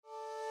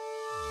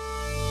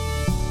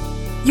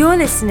You're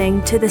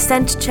listening to the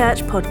Centre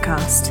Church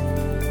podcast.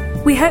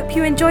 We hope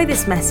you enjoy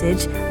this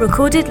message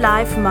recorded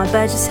live from our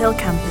Burgess Hill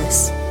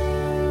campus.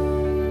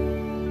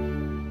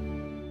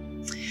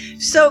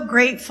 So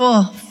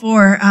grateful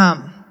for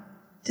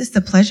just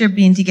the pleasure of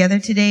being together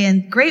today,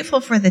 and grateful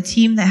for the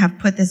team that have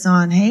put this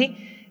on. Hey,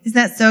 isn't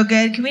that so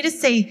good? Can we just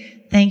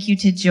say thank you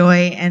to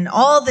Joy and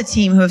all the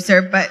team who have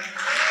served? But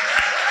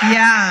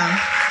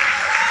yeah.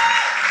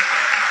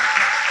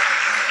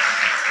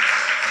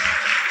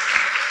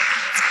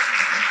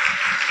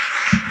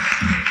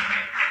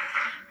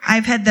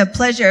 I've had the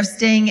pleasure of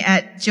staying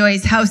at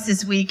Joy's house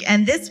this week,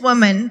 and this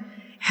woman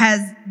has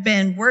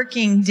been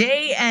working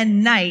day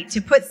and night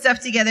to put stuff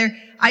together.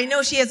 I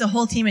know she has a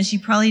whole team, and she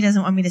probably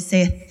doesn't want me to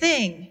say a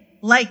thing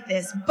like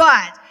this,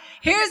 but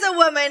here's a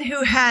woman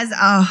who has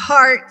a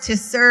heart to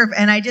serve,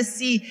 and I just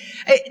see,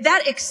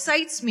 that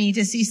excites me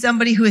to see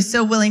somebody who is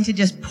so willing to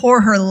just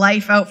pour her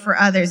life out for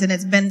others, and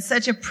it's been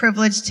such a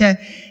privilege to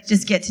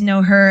just get to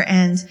know her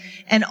and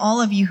all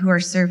of you who are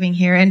serving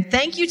here. And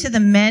thank you to the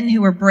men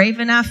who were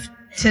brave enough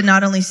to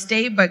not only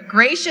stay, but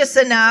gracious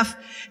enough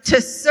to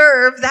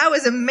serve. That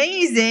was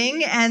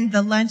amazing. And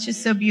the lunch is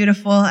so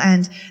beautiful,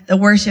 and the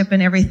worship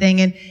and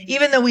everything. And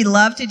even though we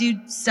love to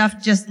do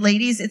stuff just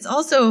ladies, it's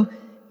also,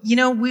 you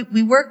know,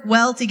 we work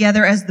well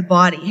together as the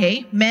body,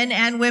 hey? Men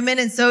and women.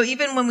 And so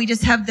even when we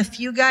just have the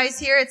few guys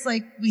here, it's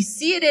like we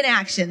see it in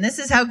action. This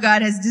is how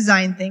God has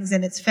designed things,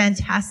 and it's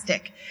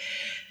fantastic.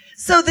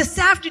 So this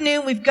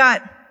afternoon, we've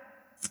got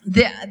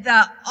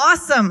the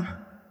awesome,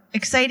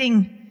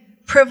 exciting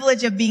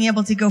privilege of being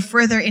able to go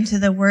further into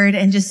the Word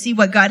and just see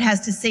what God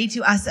has to say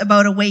to us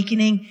about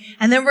awakening.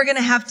 And then we're going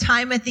to have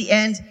time at the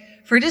end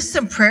for just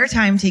some prayer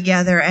time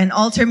together and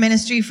altar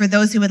ministry for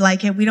those who would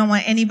like it. We don't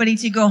want anybody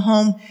to go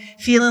home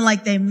feeling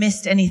like they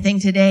missed anything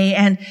today.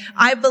 And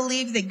I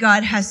believe that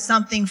God has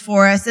something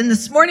for us. And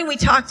this morning we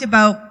talked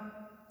about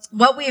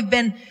what we have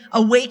been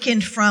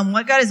awakened from,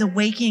 what God is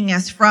awakening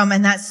us from,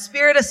 and that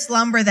spirit of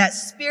slumber, that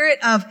spirit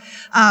of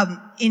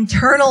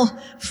internal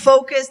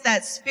focus,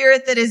 that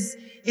spirit that is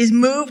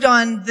moved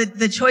on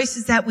the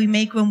choices that we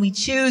make when we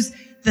choose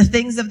the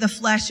things of the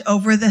flesh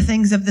over the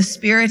things of the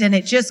spirit, and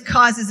it just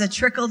causes a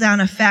trickle-down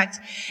effect.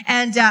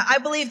 And I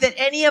believe that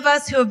any of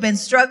us who have been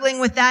struggling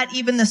with that,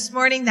 even this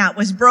morning, that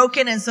was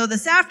broken. And so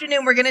this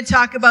afternoon, we're going to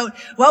talk about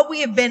what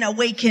we have been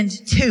awakened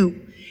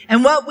to,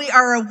 and what we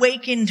are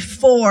awakened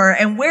for,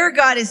 and where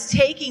God is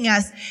taking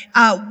us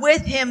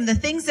with Him, the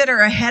things that are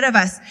ahead of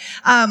us.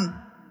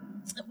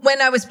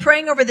 When I was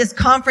praying over this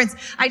conference,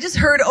 I just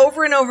heard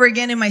over and over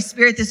again in my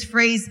spirit this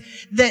phrase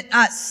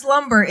that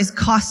slumber is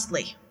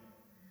costly.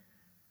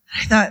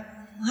 I thought,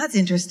 well, that's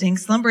interesting.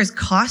 Slumber is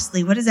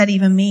costly. What does that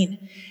even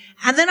mean?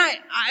 And then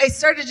I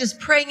started just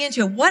praying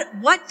into it.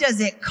 What does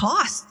it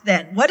cost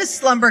then? What does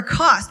slumber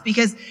cost?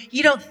 Because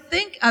you don't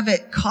think of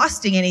it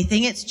costing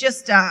anything. It's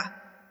just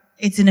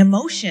it's an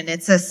emotion.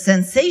 It's a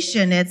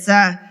sensation. It's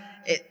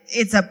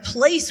a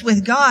place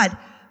with God.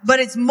 But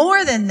it's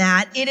more than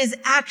that. It is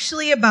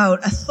actually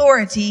about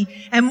authority.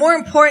 And more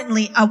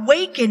importantly,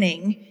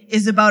 awakening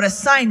is about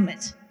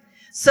assignment.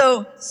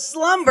 So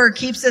slumber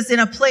keeps us in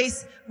a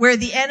place where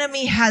the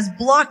enemy has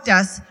blocked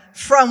us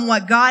from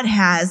what God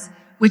has,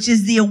 which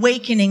is the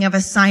awakening of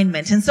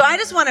assignment. And so I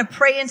just want to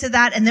pray into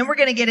that, and then we're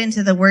going to get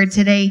into the Word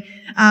today,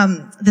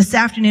 this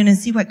afternoon, and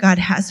see what God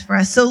has for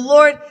us. So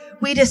Lord,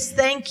 we just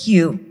thank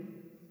you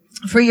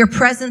for your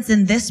presence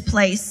in this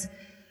place.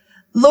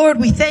 Lord,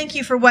 we thank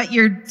you for what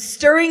you're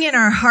stirring in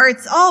our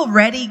hearts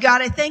already.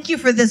 God, I thank you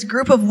for this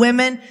group of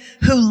women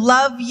who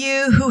love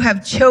you, who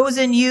have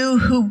chosen you,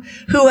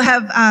 who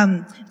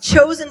have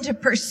chosen to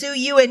pursue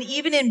you, and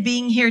even in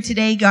being here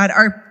today, God,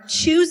 are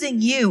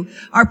choosing you,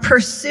 are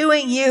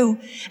pursuing you.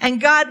 And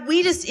God,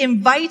 we just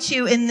invite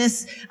you in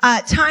this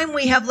time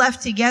we have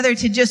left together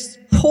to just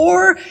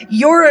pour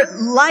your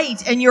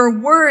light and your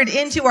word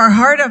into our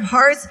heart of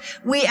hearts.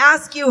 We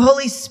ask you,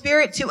 Holy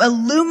Spirit, to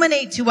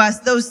illuminate to us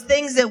those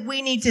things that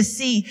we need to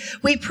see.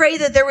 We pray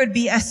that there would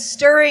be a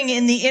stirring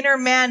in the inner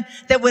man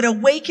that would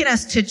awaken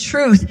us to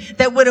truth,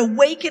 that would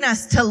awaken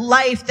us to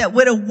life, that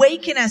would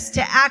awaken us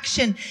to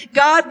action.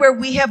 God, where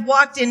we have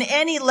walked in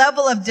any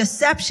level of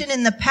deception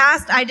in the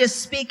past, I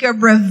just speak a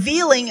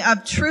revealing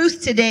of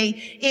truth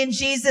today in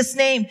Jesus'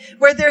 name.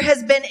 Where there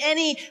has been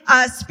any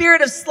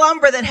spirit of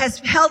slumber that has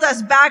held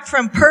us back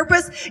from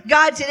purpose,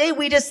 God, today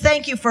we just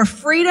thank you for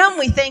freedom.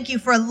 We thank you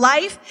for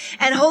life.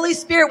 And Holy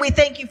Spirit, we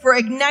thank you for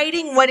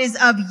igniting what is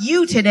of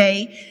you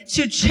today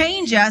to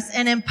change us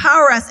and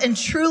empower us and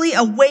truly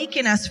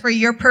awaken us for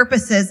your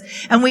purposes.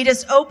 And we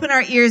just open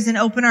our ears and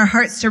open our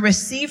hearts to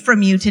receive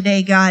from you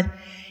today, God,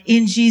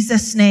 in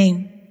Jesus'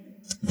 name.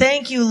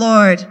 Thank you,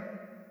 Lord.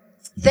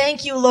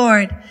 Thank you,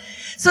 Lord.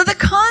 So the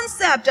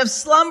concept of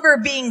slumber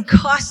being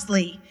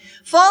costly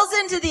falls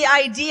into the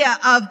idea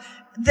of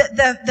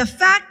the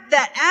fact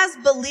that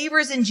as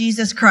believers in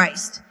Jesus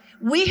Christ,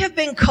 we have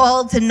been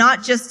called to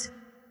not just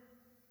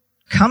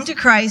come to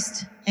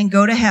Christ and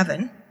go to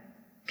heaven,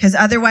 because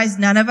otherwise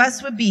none of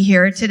us would be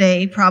here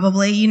today,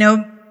 probably. You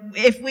know,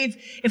 if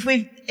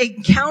we've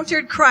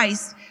encountered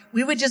Christ,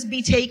 We would just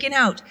be taken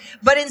out.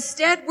 But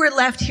instead, we're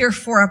left here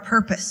for a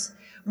purpose.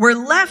 We're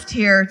left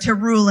here to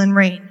rule and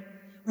reign.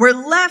 We're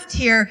left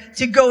here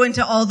to go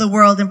into all the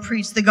world and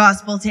preach the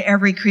gospel to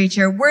every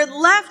creature. We're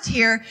left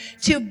here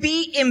to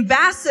be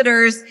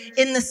ambassadors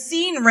in the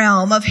seen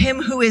realm of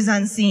him who is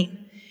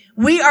unseen.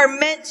 We are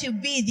meant to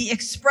be the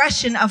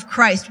expression of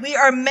Christ. We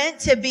are meant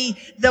to be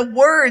the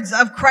words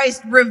of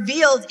Christ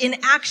revealed in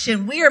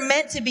action. We are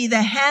meant to be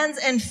the hands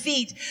and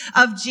feet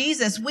of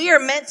Jesus. We are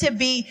meant to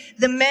be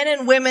the men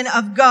and women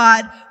of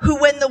God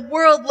who, when the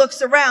world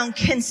looks around,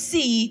 can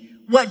see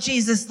what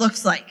Jesus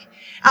looks like.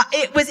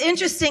 It was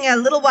interesting. A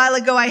little while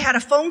ago, I had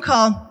a phone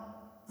call.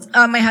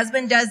 My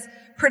husband does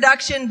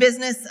production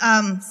business,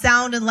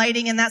 sound and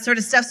lighting and that sort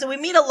of stuff. So we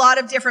meet a lot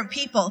of different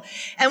people.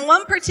 And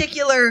one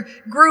particular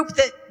group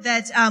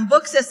that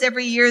books us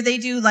every year, they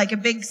do like a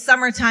big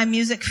summertime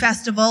music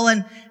festival.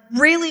 And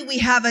really we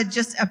have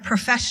just a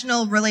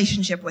professional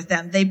relationship with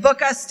them. They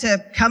book us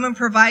to come and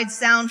provide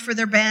sound for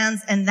their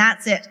bands, and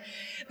that's it.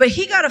 But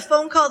he got a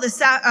phone call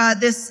this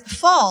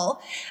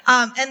fall,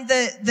 and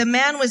the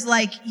man was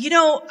like,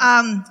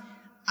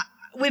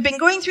 we've been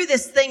going through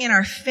this thing in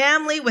our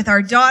family with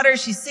our daughter.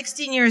 She's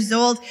 16 years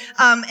old.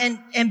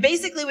 And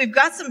basically we've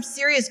got some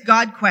serious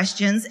God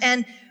questions.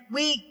 And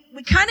we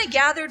kind of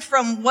gathered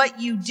from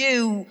what you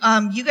do,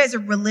 you guys are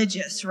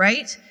religious,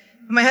 right?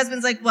 My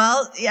husband's like,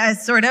 well, yeah,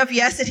 sort of,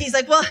 yes. And he's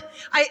like, well,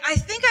 I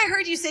think I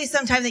heard you say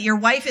sometime that your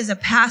wife is a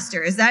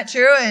pastor. Is that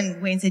true?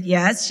 And Wayne said,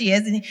 yes, she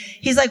is. And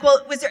he's like, well,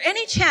 was there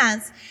any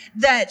chance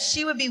that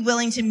she would be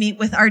willing to meet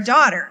with our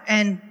daughter?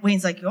 And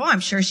Wayne's like, oh,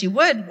 I'm sure she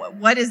would.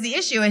 What is the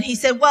issue? And he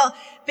said, well,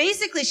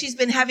 basically she's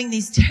been having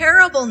these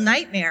terrible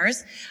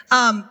nightmares,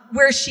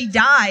 where she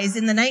dies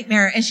in the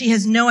nightmare and she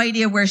has no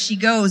idea where she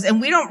goes.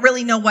 And we don't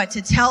really know what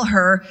to tell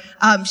her.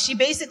 She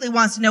basically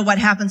wants to know what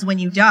happens when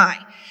you die.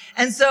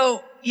 And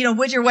so,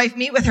 would your wife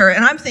meet with her?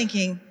 And I'm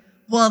thinking,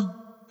 well,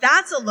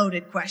 that's a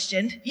loaded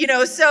question.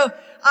 So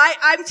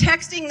I'm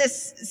texting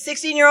this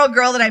 16-year-old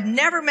girl that I've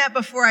never met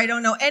before. I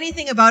don't know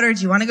anything about her.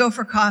 Do you want to go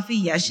for coffee?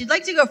 Yes, she'd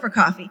like to go for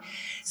coffee.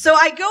 So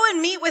I go and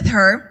meet with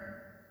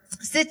her,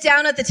 sit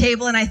down at the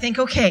table, and I think,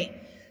 okay,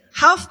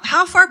 how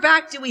far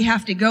back do we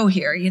have to go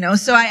here?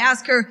 So I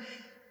ask her,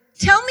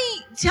 tell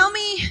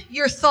me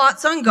your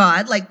thoughts on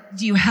God. Like,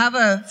 do you have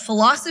a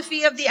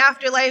philosophy of the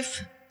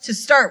afterlife to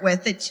start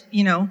with that,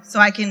 so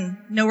I can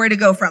know where to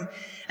go from?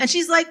 And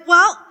she's like,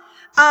 well,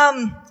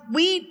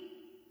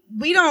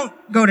 we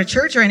don't go to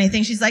church or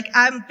anything. She's like,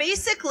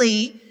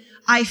 basically,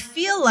 I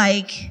feel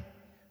like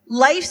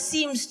life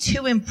seems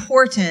too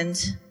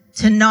important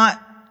to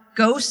not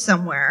go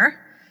somewhere,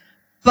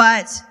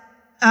 but,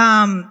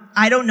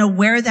 I don't know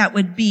where that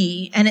would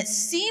be. And it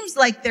seems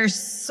like there's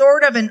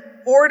sort of an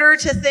order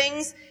to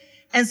things.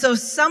 And so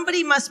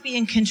somebody must be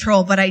in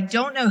control, but I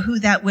don't know who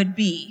that would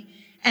be.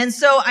 And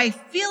so I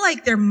feel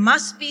like there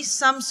must be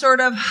some sort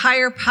of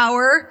higher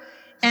power,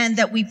 and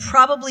that we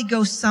probably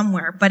go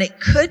somewhere, but it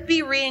could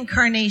be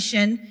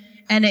reincarnation,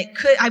 and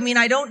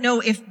I don't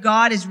know if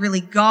God is really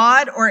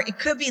God, or it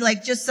could be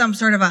like just some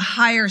sort of a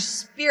higher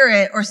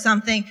spirit or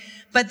something,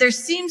 but there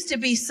seems to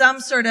be some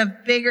sort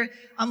of bigger.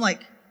 I'm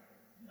like,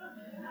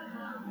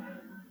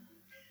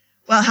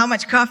 well, how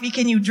much coffee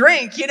can you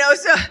drink?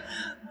 So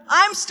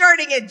I'm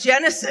starting at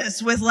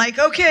Genesis with like,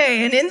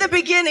 okay, and in the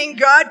beginning,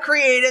 God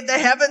created the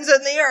heavens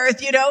and the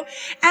earth, and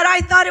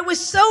I thought it was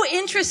so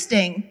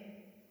interesting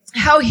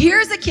how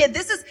here's a kid.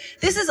 This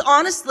is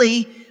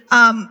honestly,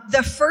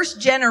 the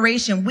first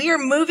generation. We are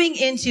moving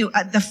into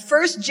the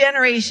first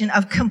generation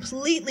of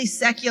completely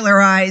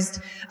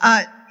secularized,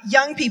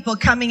 young people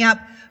coming up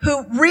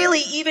who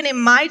really, even in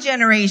my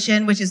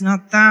generation, which is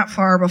not that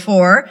far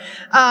before,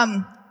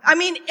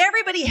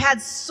 everybody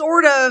had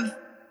sort of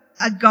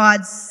a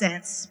God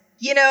sense.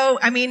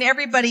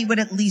 Everybody would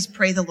at least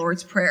pray the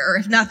Lord's Prayer.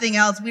 If nothing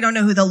else, we don't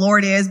know who the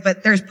Lord is,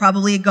 but there's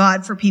probably a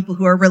God for people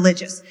who are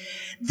religious.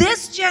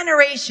 This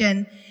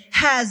generation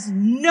has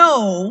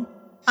no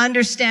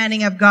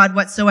understanding of God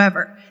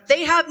whatsoever.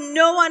 They have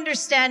no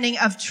understanding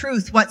of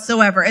truth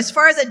whatsoever. As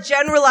far as a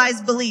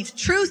generalized belief,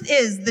 truth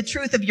is the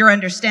truth of your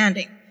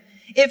understanding.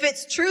 If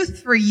it's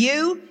truth for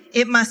you,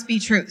 it must be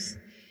truth.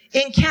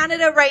 In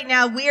Canada right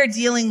now, we are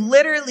dealing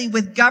literally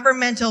with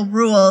governmental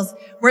rules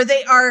where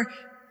they are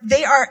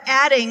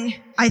adding,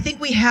 I think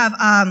we have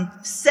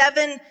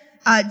 7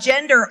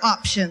 gender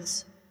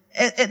options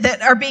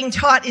that are being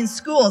taught in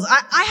schools.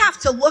 I have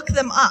to look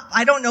them up.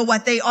 I don't know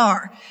what they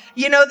are.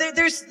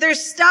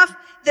 There's stuff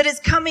that is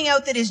coming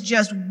out that is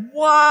just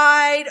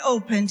wide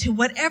open to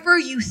whatever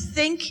you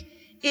think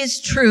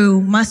is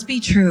true must be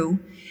true,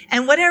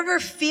 and whatever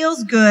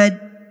feels good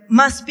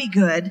must be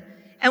good,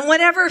 and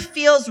whatever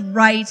feels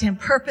right and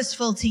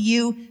purposeful to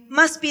you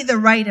must be the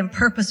right and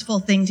purposeful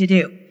thing to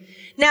do.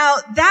 Now,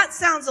 that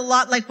sounds a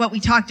lot like what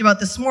we talked about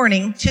this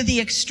morning, to the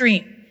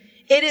extreme.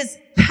 It is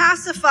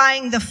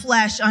pacifying the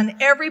flesh on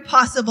every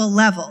possible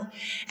level.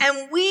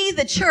 And we,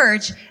 the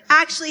church,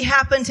 actually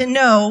happen to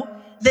know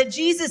that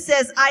Jesus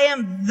says, I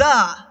am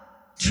the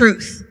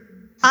truth.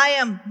 I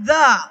am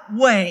the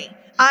way.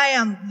 I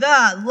am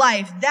the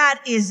life.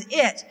 That is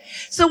it.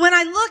 So when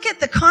I look at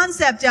the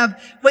concept of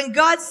when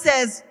God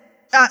says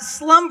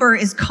slumber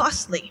is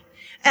costly,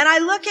 and I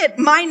look at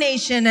my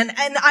nation, and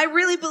I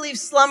really believe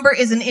slumber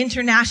is an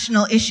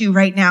international issue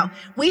right now.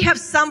 We have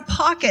some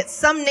pockets,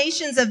 some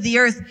nations of the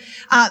earth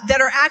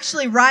that are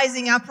actually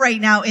rising up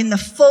right now in the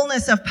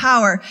fullness of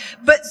power.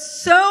 But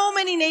so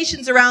many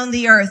nations around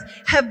the earth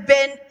have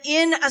been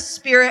in a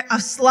spirit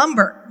of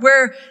slumber,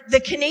 where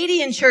the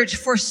Canadian church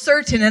for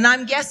certain, and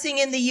I'm guessing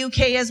in the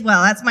UK as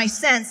well, that's my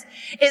sense,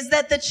 is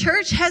that the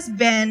church has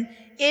been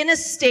in a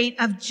state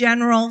of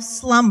general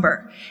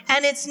slumber.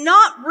 And it's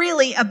not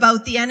really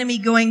about the enemy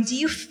going, do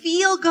you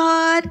feel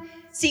God?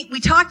 See, we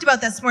talked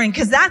about that this morning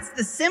because that's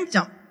the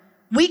symptom.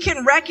 We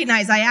can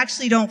recognize I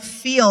actually don't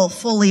feel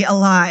fully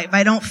alive.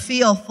 I don't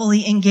feel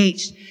fully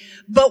engaged.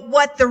 But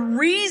what the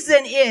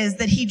reason is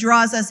that he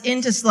draws us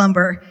into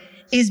slumber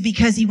is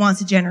because he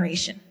wants a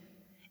generation.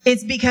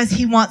 It's because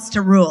he wants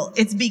to rule.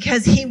 It's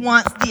because he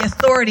wants the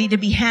authority to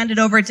be handed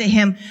over to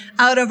him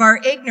out of our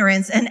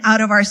ignorance and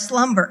out of our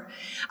slumber.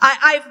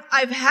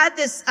 I've had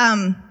this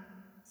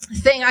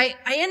thing. I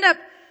end up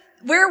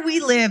where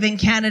we live in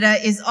Canada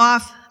is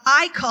off.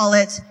 I call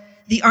it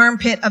the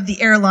armpit of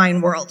the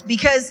airline world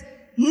because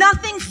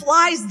nothing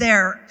flies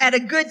there at a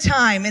good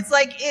time. It's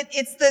like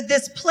it's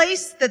this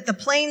place that the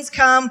planes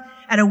come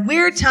at a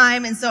weird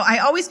time, and so I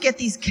always get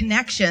these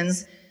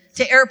connections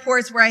to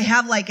airports where I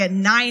have like a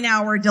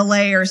 9-hour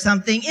delay or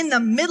something in the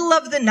middle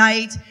of the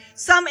night.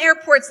 Some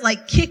airports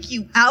like kick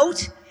you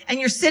out and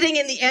you're sitting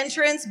in the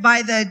entrance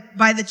by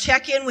the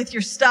check-in with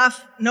your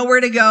stuff, nowhere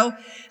to go.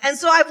 And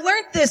so I've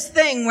learned this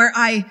thing where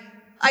I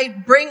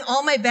bring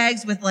all my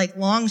bags with like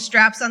long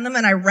straps on them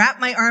and I wrap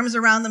my arms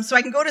around them so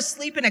I can go to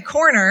sleep in a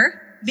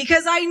corner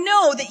because I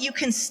know that you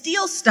can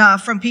steal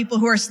stuff from people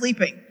who are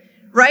sleeping,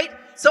 right?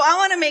 So I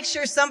want to make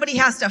sure somebody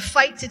has to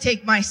fight to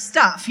take my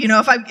stuff, you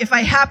know, if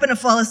I happen to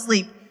fall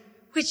asleep,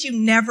 which you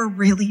never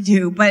really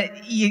do,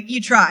 but you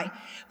try.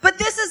 But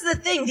this is the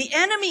thing. The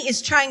enemy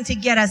is trying to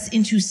get us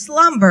into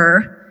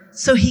slumber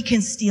so he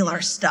can steal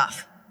our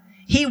stuff.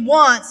 He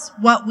wants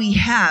what we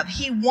have.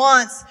 He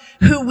wants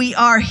who we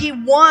are. He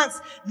wants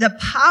the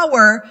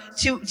power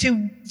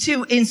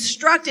to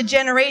instruct a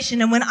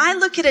generation. And when I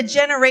look at a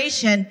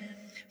generation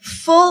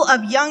full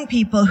of young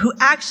people who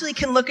actually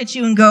can look at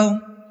you and go,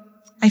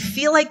 I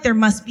feel like there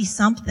must be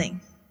something.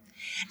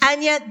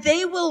 And yet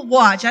they will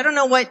watch. I don't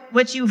know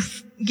what you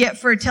get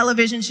for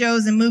television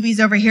shows and movies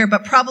over here,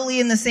 but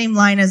probably in the same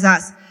line as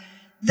us.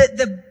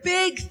 The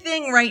big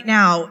thing right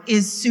now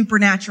is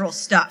supernatural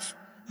stuff.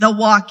 The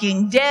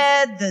Walking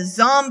Dead, the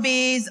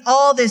zombies,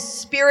 all this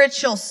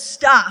spiritual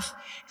stuff.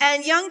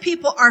 And young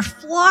people are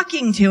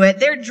flocking to it.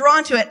 They're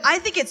drawn to it. I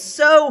think it's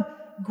so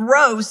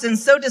gross and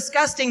so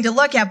disgusting to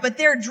look at, but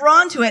they're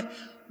drawn to it.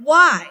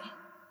 Why?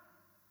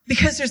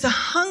 Because there's a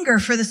hunger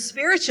for the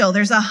spiritual.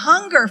 There's a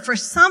hunger for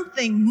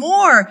something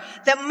more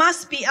that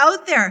must be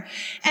out there.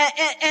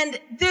 And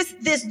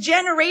this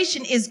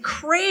generation is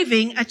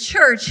craving a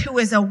church who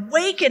is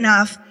awake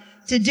enough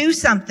to do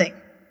something.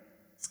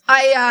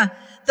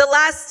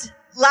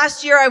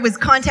 Last year I was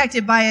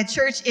contacted by a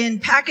church in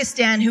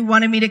Pakistan who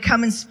wanted me to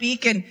come and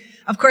speak, and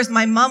of course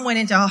my mom went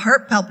into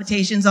heart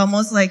palpitations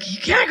almost like, you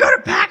can't go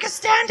to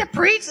Pakistan to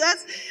preach.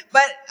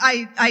 But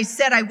I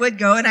said I would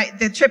go, and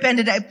the trip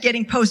ended up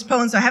getting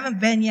postponed, so I haven't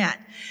been yet.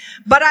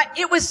 But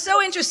it was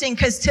so interesting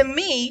because to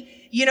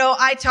me, you know,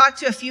 I talked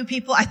to a few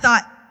people. I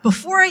thought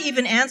before I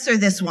even answer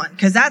this one,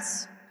 because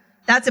that's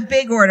a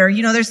big order.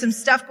 You know, there's some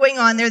stuff going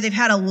on there. They've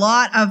had a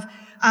lot of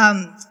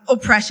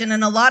oppression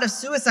and a lot of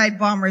suicide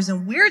bombers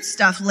and weird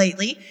stuff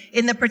lately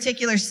in the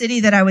particular city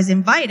that I was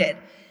invited.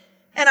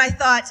 And I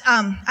thought,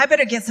 I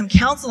better get some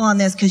counsel on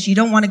this because you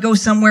don't want to go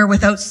somewhere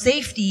without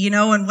safety, you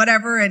know, and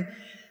whatever. And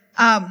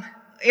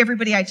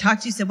everybody I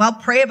talked to said, well,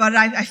 pray about it.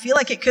 I feel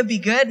like it could be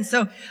good. And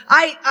so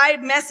I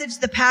messaged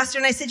the pastor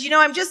and I said, you know,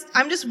 I'm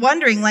just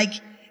wondering, like,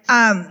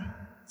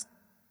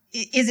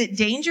 is it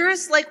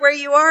dangerous, like where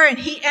you are? And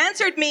he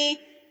answered me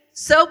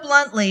so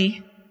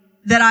bluntly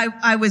that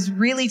I was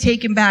really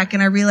taken back,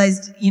 and I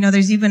realized, you know,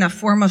 there's even a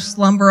form of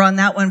slumber on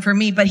that one for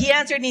me. But he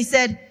answered and he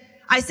said,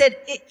 I said,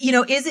 you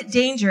know, is it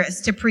dangerous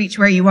to preach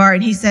where you are?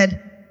 And he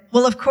said,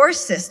 well, of course,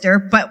 sister,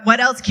 but what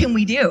else can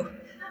we do?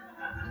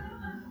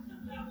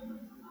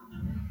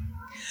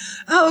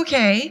 Oh,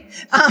 okay.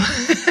 And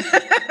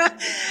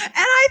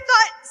I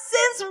thought,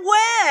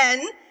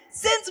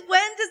 since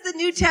when does the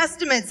New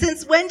Testament,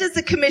 since when does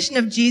the commission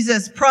of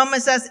Jesus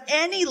promise us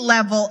any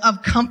level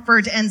of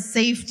comfort and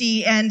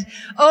safety and,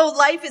 oh,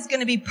 life is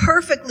going to be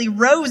perfectly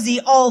rosy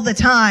all the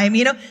time?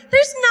 You know,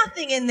 there's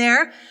nothing in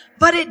there,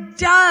 but it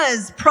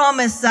does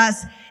promise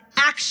us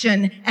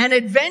action and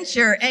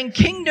adventure and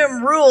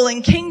kingdom rule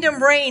and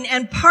kingdom reign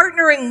and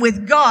partnering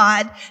with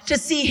God to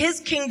see his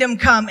kingdom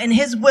come and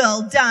his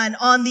will done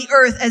on the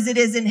earth as it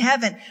is in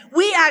heaven.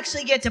 We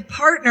actually get to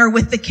partner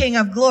with the King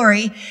of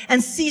Glory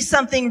and see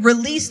something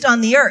released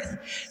on the earth.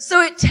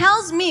 So it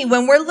tells me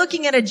when we're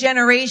looking at a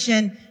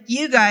generation,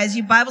 you guys,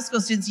 you Bible school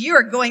students, you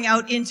are going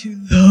out into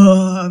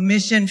the a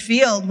mission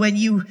field when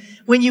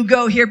you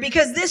go here,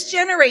 because this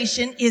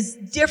generation is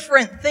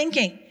different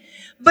thinking.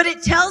 But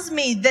it tells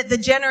me that the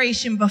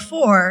generation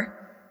before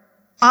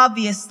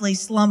obviously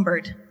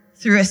slumbered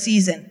through a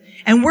season.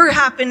 And we're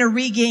having to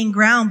regain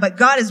ground, but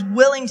God is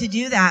willing to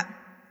do that.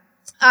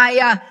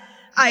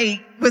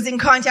 I was in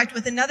contact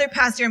with another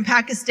pastor in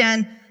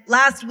Pakistan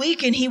last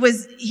week, and he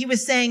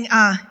was saying,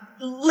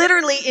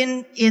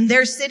 literally in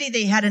their city,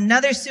 they had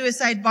another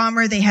suicide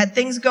bomber. They had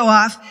things go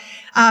off,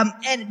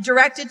 and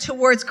directed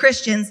towards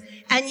Christians.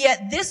 And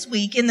yet this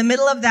week, in the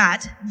middle of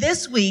that,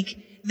 this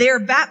week, they're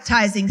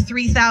baptizing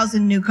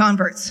 3,000 new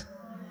converts.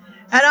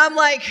 And I'm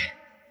like,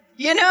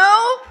 yeah.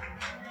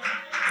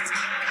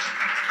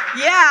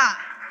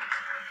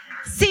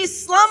 See,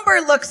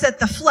 slumber looks at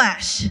the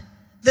flesh.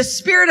 The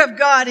Spirit of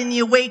God in the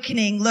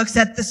awakening looks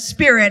at the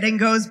Spirit and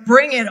goes,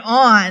 bring it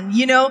on.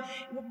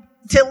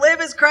 To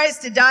live is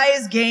Christ, to die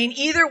is gain.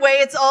 Either way,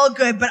 it's all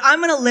good, but I'm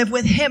going to live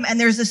with Him. And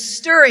there's a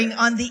stirring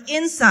on the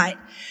inside.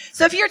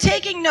 So if you're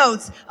taking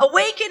notes,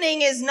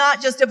 awakening is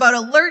not just about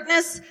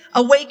alertness.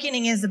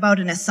 Awakening is about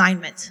an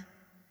assignment.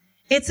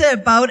 It's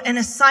about an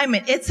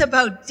assignment. It's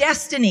about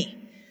destiny.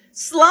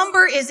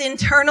 Slumber is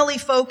internally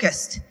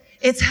focused.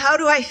 It's how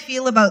do I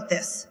feel about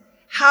this?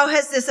 How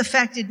has this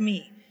affected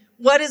me?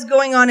 What is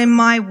going on in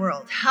my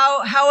world?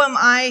 How am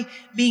I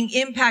being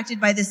impacted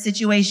by this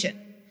situation?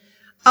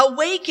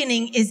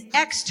 Awakening is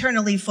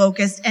externally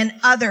focused and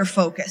other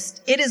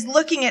focused. It is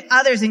looking at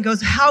others and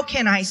goes, how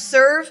can I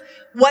serve?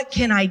 What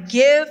can I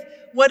give?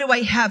 What do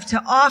I have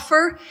to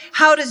offer?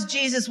 How does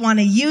Jesus want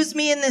to use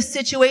me in this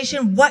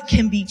situation? What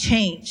can be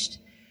changed?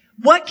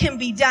 What can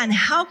be done?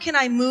 How can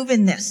I move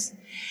in this?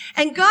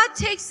 And God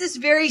takes this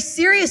very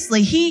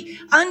seriously. He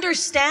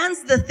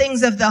understands the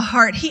things of the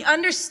heart. He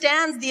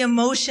understands the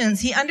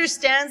emotions. He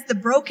understands the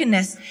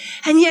brokenness.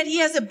 And yet He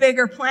has a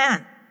bigger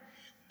plan.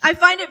 I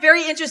find it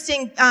very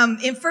interesting.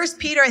 In 1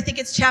 Peter, I think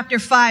it's chapter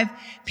 5,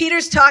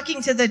 Peter's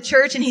talking to the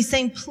church and he's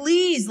saying,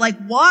 please,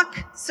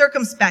 walk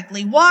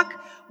circumspectly, walk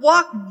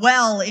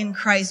well in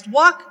Christ,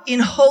 walk in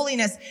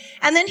holiness.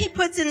 And then he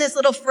puts in this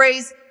little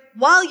phrase,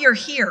 while you're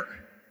here.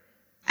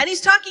 And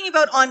he's talking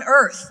about on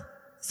earth.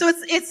 So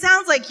it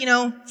sounds like,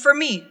 for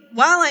me,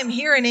 while I'm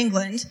here in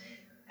England,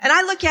 and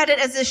I look at it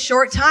as a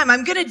short time,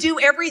 I'm going to do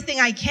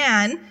everything I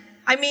can.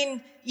 I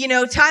mean,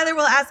 Tyler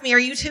will ask me, are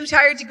you too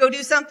tired to go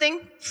do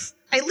something?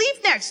 I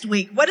leave next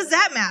week. What does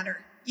that matter?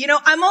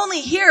 I'm only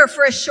here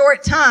for a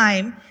short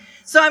time,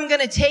 so I'm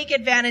going to take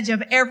advantage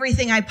of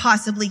everything I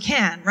possibly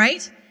can,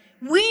 right?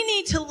 We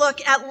need to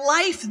look at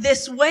life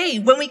this way.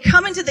 When we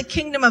come into the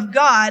kingdom of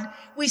God,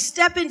 we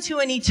step into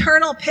an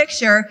eternal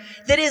picture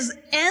that is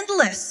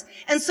endless.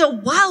 And so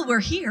while we're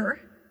here,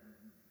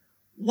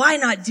 why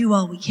not do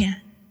all we can?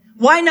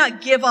 Why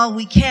not give all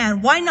we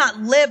can? Why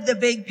not live the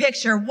big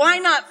picture? Why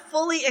not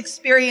fully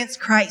experience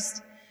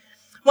Christ?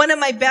 One of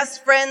my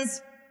best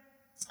friends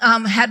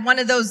had one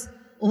of those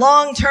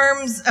long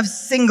terms of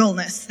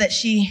singleness that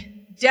she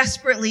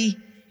desperately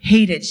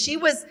hated.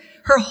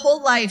 Her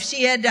whole life,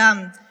 she had,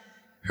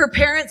 her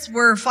parents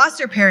were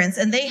foster parents,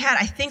 and they had,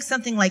 I think,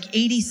 something like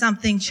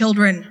 80-something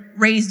children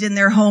raised in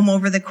their home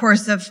over the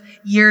course of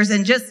years.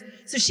 And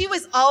so she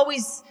was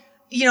always,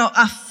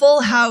 a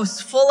full house,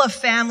 full of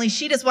family.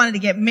 She just wanted to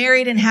get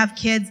married and have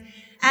kids.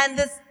 And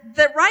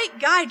the right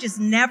guy just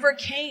never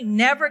came.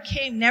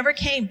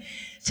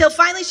 Till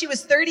finally she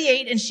was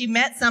 38 and she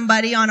met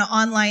somebody on an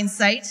online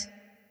site,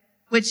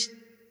 which,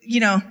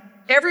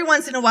 every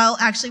once in a while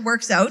actually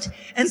works out.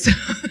 And so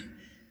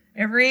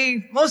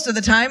most of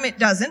the time it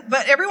doesn't,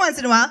 but every once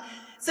in a while.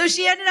 So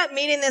she ended up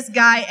meeting this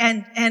guy,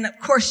 and of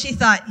course she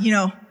thought,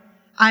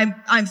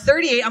 I'm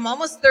 38, I'm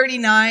almost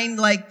 39,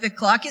 the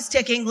clock is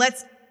ticking,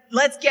 let's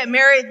get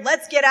married,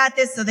 let's get at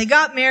this. So they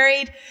got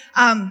married,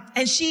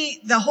 and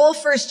she, the whole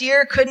first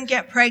year, couldn't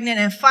get pregnant,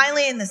 and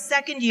finally in the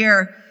second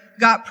year,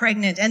 got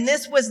pregnant. And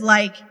this was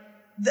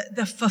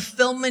the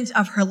fulfillment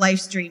of her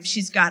life's dream.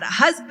 She's got a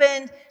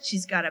husband,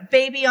 she's got a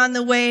baby on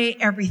the way,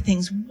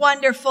 everything's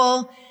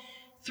wonderful.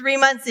 3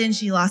 months in,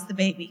 she lost the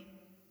baby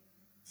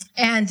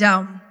and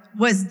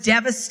was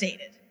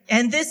devastated.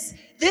 And this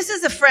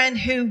is a friend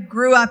who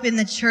grew up in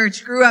the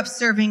church, grew up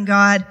serving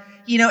God.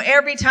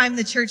 Every time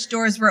the church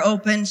doors were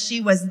open,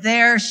 she was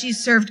there. She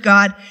served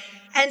God.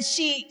 And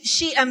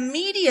she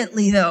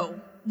immediately, though,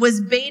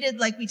 was baited,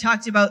 like we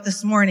talked about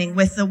this morning,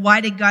 with the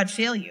why did God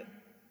fail you?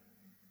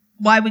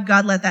 Why would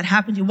God let that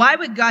happen to you? Why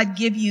would God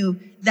give you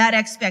that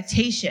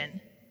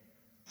expectation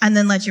and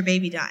then let your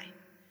baby die?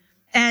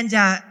 And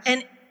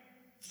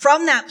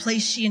from that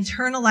place, she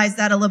internalized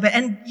that a little bit.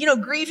 And,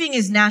 grieving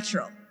is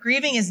natural.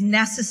 Grieving is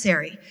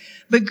necessary.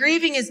 But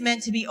grieving is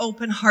meant to be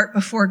open heart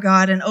before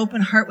God and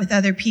open heart with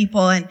other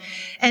people.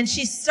 And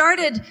she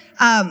started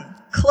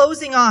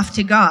closing off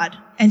to God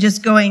and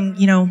just going,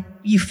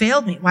 you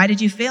failed me. Why did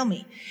you fail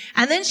me?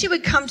 And then she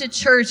would come to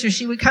church, or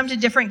she would come to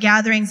different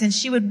gatherings, and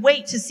she would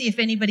wait to see if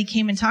anybody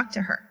came and talked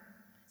to her.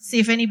 See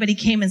if anybody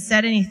came and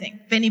said anything.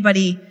 If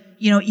anybody,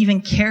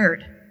 even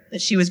cared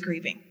that she was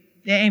grieving.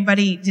 Did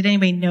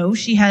anybody know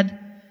she had,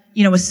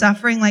 was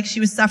suffering like she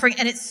was suffering?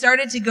 And it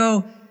started to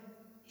go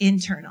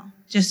internal,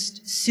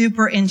 just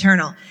super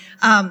internal.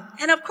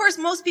 And of course,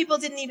 most people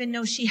didn't even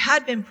know she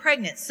had been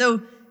pregnant.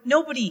 So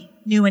nobody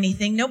knew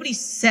anything. Nobody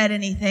said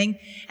anything.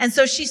 And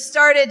so she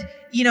started,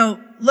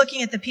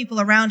 looking at the people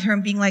around her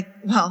and being like,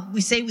 well,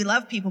 we say we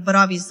love people, but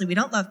obviously we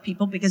don't love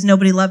people because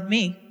nobody loved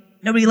me.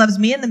 Nobody loves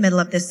me in the middle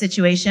of this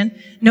situation.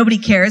 Nobody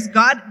cares.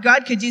 God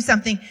could do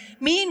something.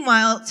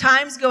 Meanwhile,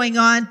 time's going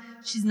on.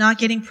 She's not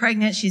getting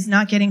pregnant. She's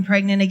not getting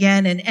pregnant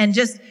again. And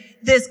just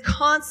this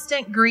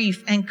constant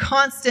grief and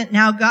constant,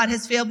 now God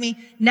has failed me.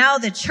 Now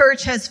the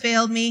church has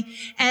failed me.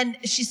 And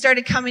she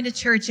started coming to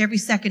church every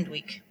second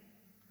week.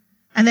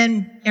 And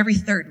then every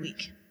third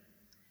week.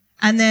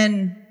 And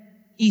then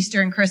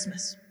Easter and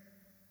Christmas.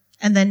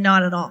 And then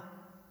not at all.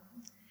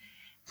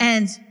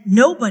 And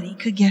nobody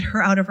could get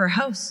her out of her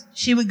house.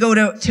 She would go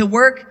to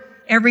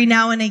work every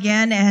now and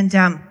again and,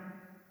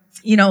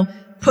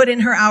 put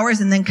in her hours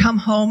and then come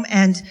home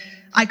and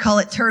I call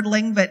it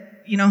turtling, but,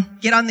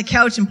 get on the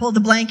couch and pull the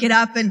blanket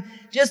up and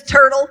just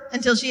turtle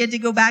until she had to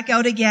go back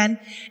out again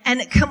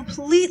and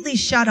completely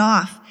shut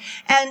off.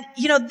 And,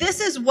 this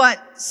is what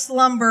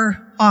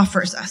slumber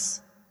offers us.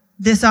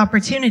 This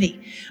opportunity.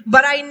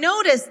 But I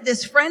noticed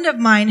this friend of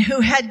mine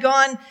who had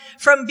gone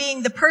from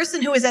being the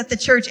person who was at the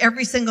church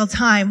every single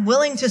time,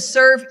 willing to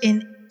serve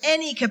in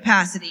any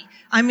capacity.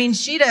 I mean,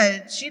 she'd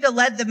have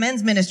led the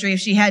men's ministry if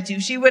she had to.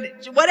 She would,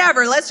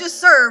 whatever, let's just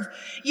serve,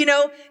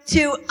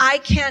 to I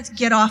can't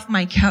get off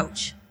my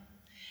couch.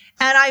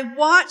 And I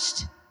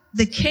watched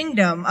the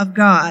kingdom of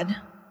God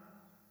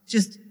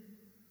just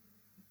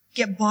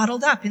get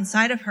bottled up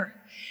inside of her.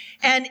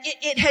 And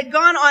it had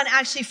gone on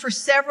actually for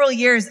several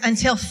years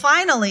until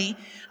finally,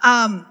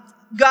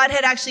 God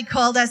had actually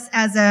called us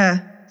as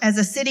a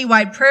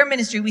citywide prayer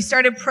ministry. We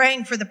started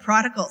praying for the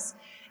prodigals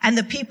and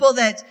the people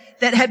that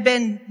had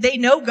been, they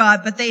know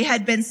God, but they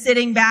had been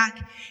sitting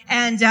back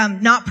and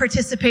not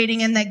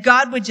participating, and that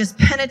God would just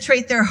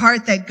penetrate their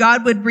heart, that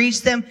God would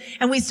reach them.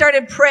 And we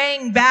started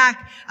praying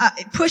back,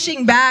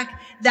 pushing back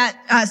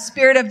that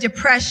spirit of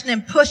depression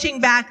and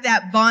pushing back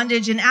that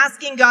bondage and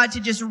asking God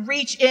to just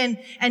reach in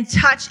and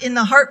touch in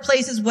the heart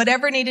places,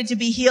 whatever needed to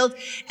be healed,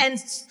 and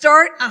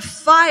start a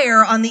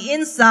fire on the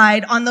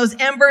inside on those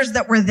embers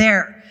that were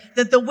there.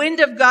 That the wind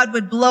of God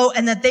would blow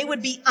and that they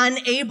would be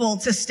unable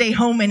to stay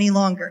home any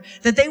longer.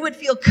 That they would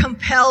feel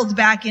compelled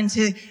back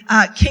into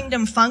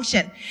kingdom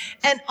function.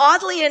 And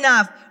oddly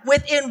enough,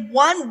 within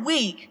 1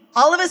 week,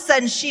 all of a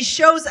sudden she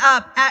shows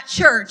up at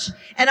church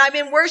and I'm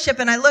in worship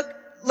and I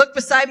look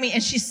beside me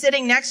and she's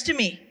sitting next to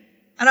me.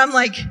 And I'm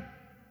like,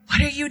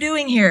 what are you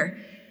doing here?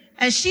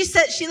 And she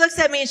looks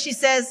at me and she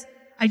says,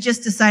 I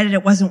just decided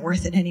it wasn't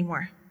worth it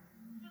anymore.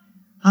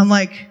 I'm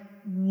like,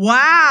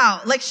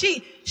 wow. Like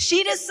she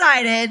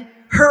decided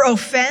her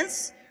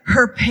offense,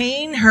 her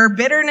pain, her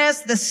bitterness,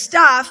 the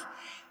stuff,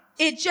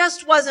 it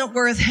just wasn't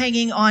worth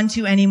hanging on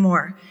to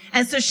anymore.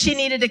 And so she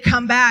needed to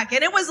come back.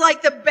 And it was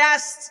like the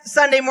best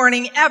Sunday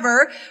morning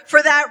ever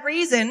for that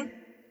reason.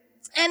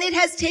 And it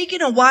has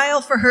taken a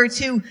while for her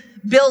to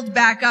build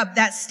back up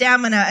that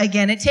stamina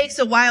again. It takes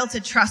a while to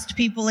trust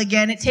people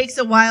again. It takes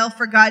a while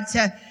for God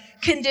to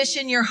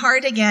condition your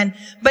heart again.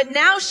 But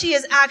now she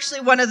is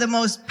actually one of the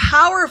most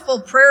powerful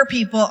prayer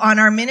people on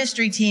our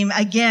ministry team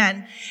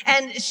again.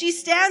 And she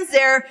stands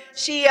there.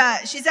 She's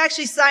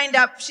actually signed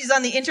up. She's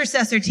on the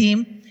intercessor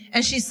team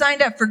and she's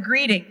signed up for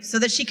greeting so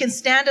that she can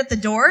stand at the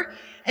door.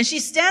 And she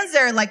stands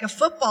there like a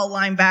football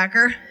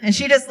linebacker and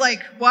she just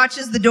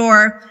watches the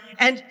door.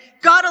 And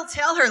God will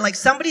tell her,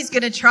 somebody's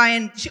going to try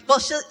and,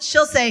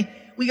 she'll say,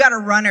 we got a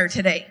runner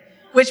today,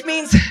 which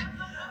means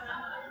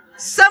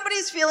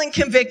somebody's feeling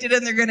convicted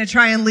and they're going to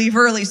try and leave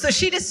early. So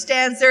she just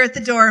stands there at the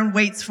door and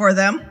waits for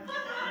them.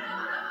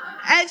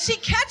 And she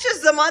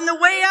catches them on the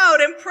way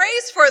out and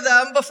prays for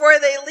them before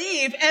they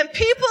leave. And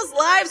people's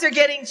lives are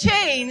getting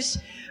changed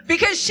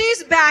because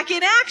she's back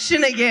in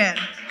action again.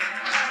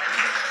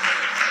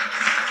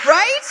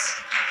 Right?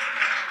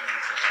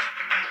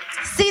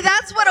 See,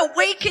 that's what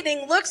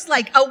awakening looks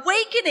like.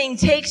 Awakening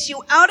takes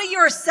you out of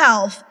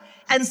yourself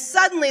and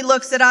suddenly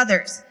looks at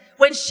others.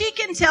 When she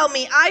can tell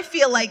me, I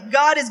feel like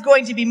God is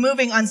going to be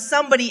moving on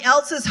somebody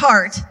else's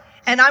heart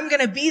and I'm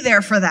going to be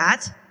there for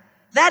that,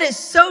 that is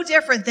so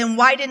different than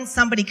why didn't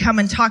somebody come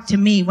and talk to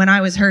me when I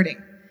was hurting?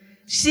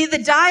 See,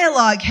 the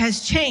dialogue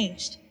has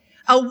changed.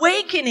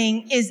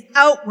 Awakening is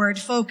outward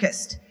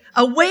focused.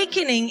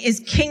 Awakening is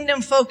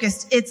kingdom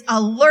focused. It's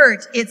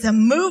alert. It's a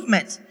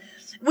movement.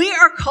 We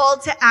are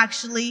called to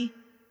actually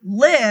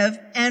live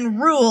and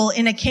rule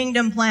in a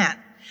kingdom plan.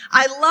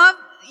 I love,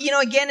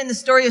 again, in the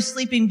story of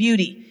Sleeping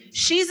Beauty,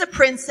 she's a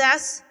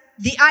princess.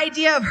 The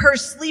idea of her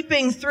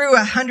sleeping through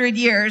 100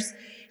 years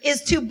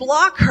is to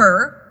block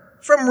her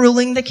from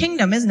ruling the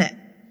kingdom, isn't it?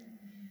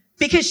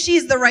 Because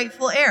she's the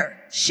rightful heir.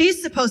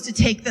 She's supposed to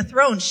take the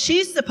throne.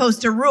 She's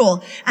supposed to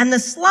rule. And the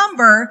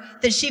slumber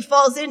that she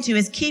falls into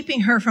is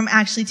keeping her from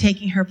actually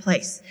taking her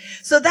place.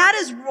 So that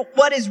is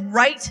what is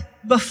right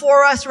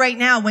before us right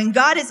now. When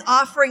God is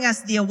offering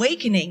us the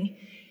awakening,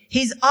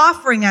 He's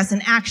offering us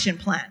an action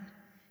plan.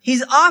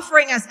 He's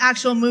offering us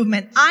actual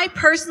movement. I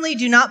personally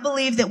do not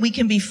believe that we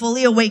can be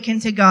fully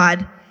awakened to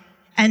God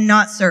and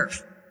not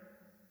serve.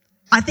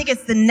 I think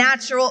it's the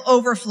natural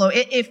overflow.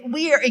 If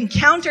we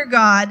encounter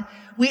God,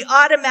 we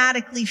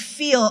automatically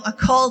feel a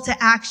call to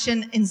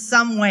action in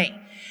some way.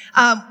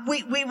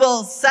 We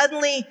will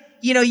suddenly,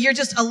 you're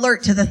just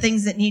alert to the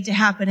things that need to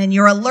happen, and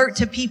you're alert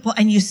to people,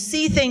 and you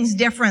see things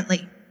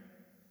differently.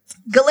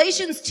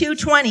 Galatians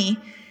 2:20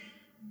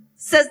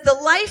 says, "The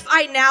life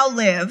I now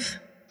live,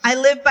 I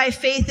live by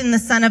faith in the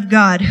Son of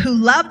God, who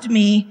loved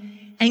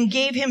me and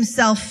gave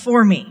himself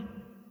for me."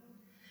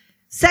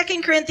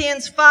 2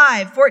 Corinthians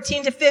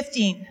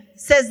 5:14-15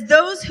 says,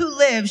 "Those who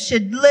live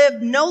should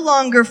live no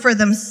longer for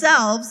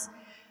themselves,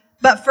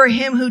 but for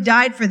him who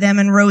died for them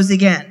and rose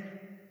again."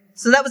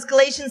 So that was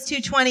Galatians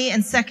 2:20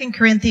 and 2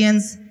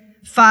 Corinthians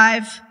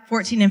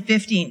 5:14 and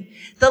 15.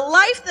 The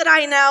life that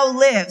I now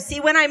live, see,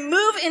 when I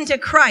move into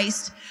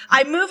Christ,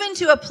 I move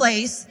into a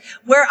place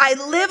where I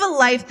live a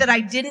life that I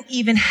didn't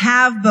even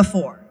have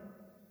before.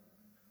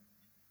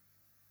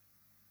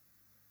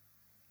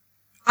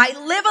 I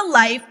live a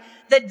life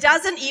that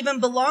doesn't even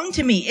belong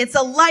to me. It's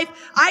a life,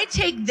 I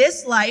take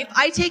this life,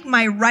 I take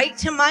my right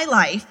to my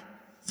life,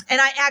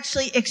 and I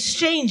actually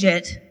exchange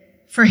it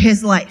for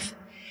his life.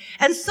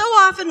 And so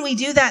often we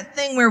do that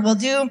thing where we'll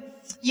do,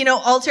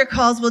 altar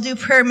calls, we'll do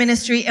prayer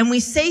ministry, and we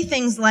say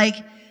things like,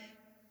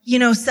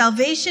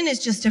 salvation is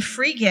just a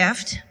free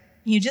gift.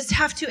 You just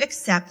have to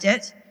accept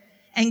it.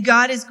 And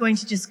God is going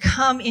to just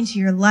come into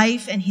your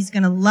life, and he's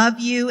going to love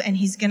you, and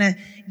he's going to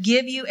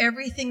give you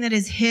everything that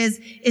is his.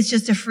 It's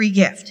just a free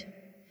gift.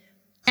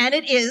 And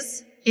it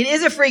is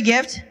a free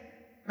gift.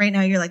 Right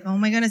now you're like, oh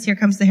my goodness, here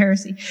comes the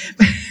heresy.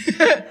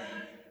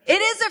 It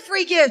is a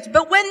free gift.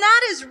 But when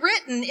that is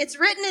written, it's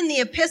written in the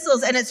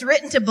epistles, and it's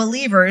written to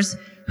believers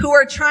who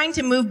are trying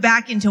to move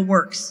back into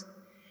works.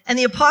 And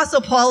the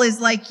Apostle Paul is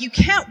like, you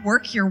can't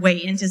work your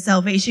way into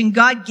salvation.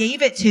 God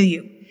gave it to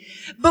you.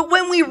 But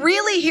when we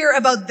really hear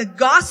about the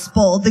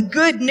gospel, the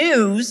good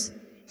news,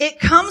 it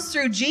comes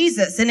through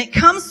Jesus. And it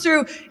comes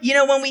through,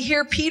 when we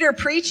hear Peter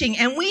preaching,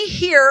 and we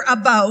hear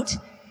about,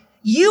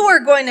 you are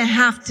going to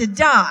have to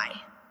die,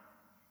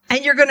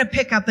 and you're going to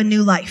pick up a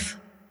new life.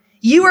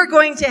 You are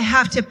going to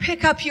have to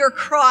pick up your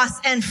cross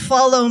and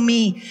follow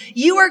me.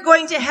 You are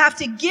going to have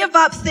to give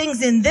up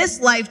things in this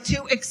life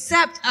to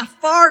accept a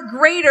far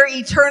greater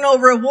eternal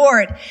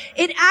reward.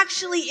 It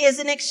actually is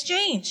an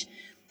exchange.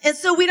 And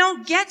so we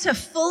don't get to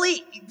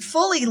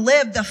fully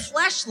live the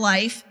flesh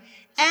life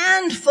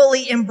and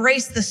fully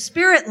embrace the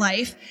spirit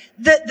life.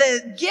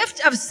 The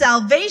gift of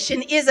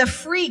salvation is a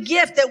free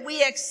gift that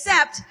we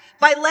accept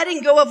by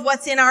letting go of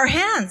what's in our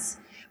hands.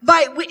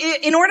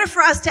 In order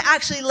for us to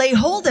actually lay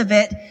hold of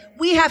it,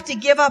 we have to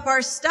give up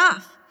our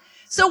stuff.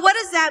 So what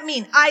does that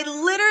mean? I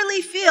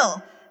literally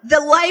feel the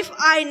life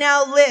I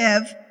now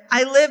live,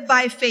 I live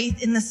by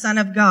faith in the Son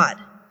of God.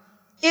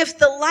 If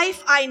the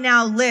life I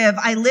now live,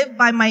 I live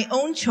by my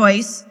own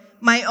choice,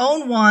 my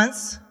own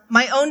wants,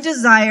 my own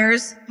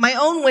desires, my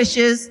own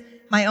wishes,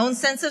 my own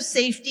sense of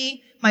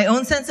safety, my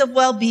own sense of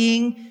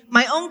well-being,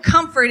 my own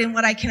comfort in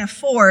what I can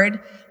afford,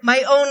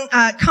 my own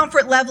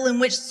comfort level in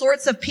which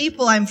sorts of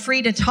people I'm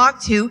free to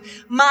talk to,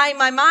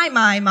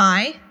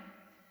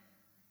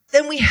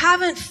 then we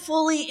haven't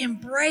fully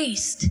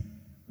embraced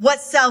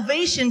what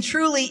salvation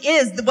truly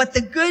is, what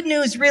the good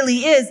news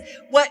really is,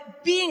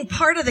 what being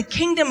part of the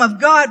kingdom of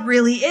God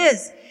really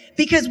is.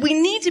 Because we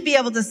need to be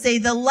able to say,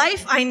 the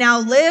life I now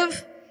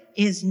live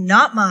is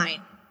not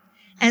mine.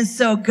 And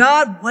so,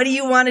 God, what do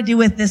you want to do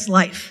with this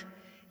life?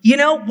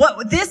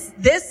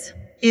 This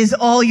is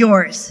all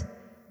yours.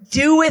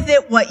 Do with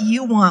it what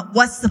you want.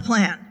 What's the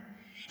plan?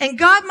 And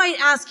God might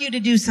ask you to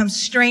do some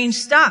strange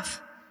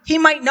stuff. He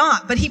might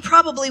not, but he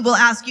probably will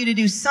ask you to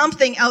do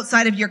something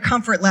outside of your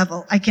comfort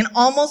level. I can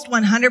almost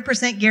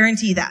 100%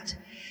 guarantee that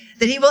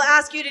he will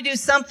ask you to do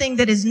something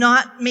that is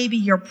not maybe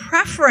your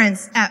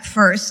preference at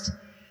first,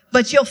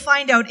 but you'll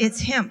find out it's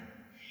him.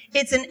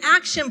 It's an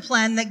action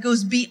plan that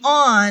goes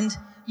beyond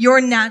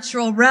your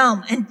natural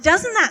realm. And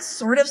doesn't that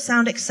sort of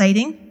sound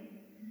exciting?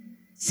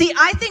 See,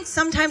 I think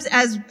sometimes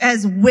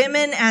as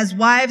women, as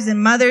wives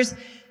and mothers,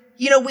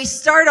 we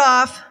start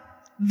off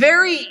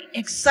very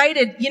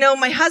excited.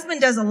 My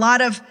husband does a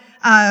lot of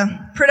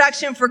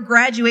production for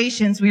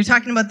graduations. We were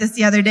talking about this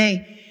the other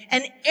day.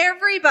 And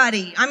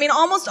everybody,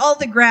 almost all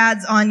the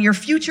grads on your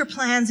future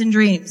plans and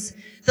dreams,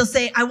 they'll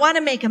say, I want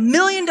to make $1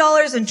 million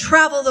and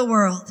travel the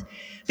world.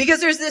 Because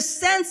there's this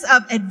sense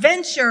of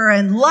adventure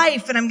and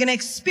life, and I'm going to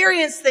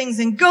experience things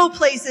and go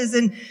places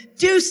and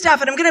do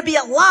stuff, and I'm going to be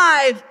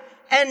alive.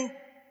 And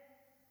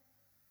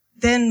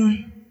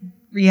then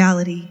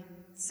reality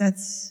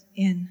sets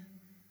in,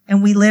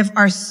 and we live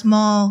our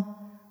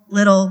small,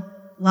 little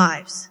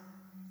lives.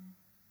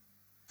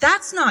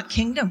 That's not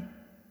kingdom.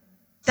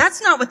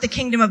 That's not what the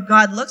kingdom of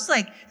God looks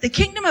like. The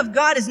kingdom of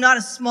God is not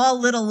a small,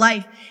 little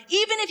life.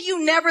 Even if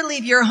you never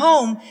leave your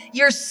home,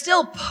 you're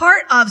still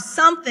part of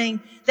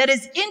something that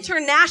is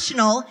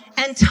international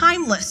and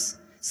timeless.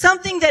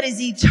 Something that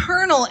is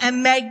eternal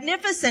and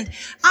magnificent.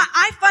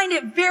 I find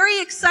it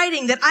very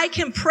exciting that I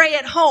can pray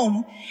at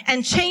home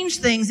and change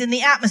things in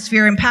the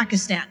atmosphere in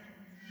Pakistan.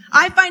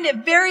 I find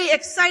it very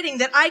exciting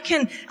that I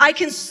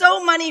can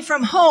sow money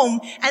from home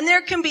and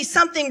there can be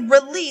something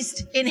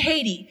released in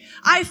Haiti.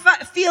 I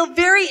feel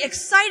very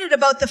excited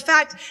about the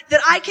fact that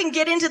I can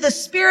get into the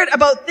spirit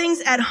about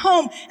things at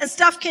home and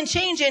stuff can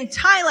change in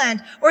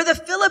Thailand or the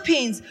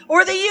Philippines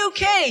or the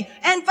UK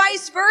and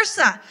vice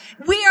versa.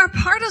 We are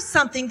part of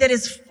something that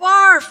is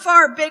far,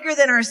 far bigger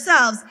than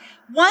ourselves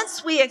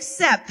once we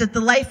accept that the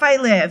life I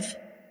live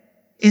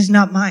is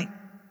not mine.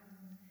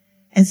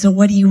 And so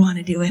what do you want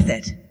to do with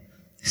it?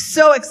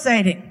 So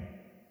exciting.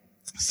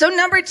 So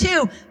number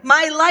 2,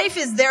 my life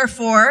is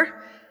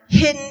therefore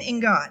hidden in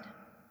God.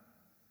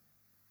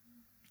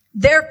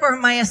 Therefore,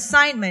 my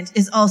assignment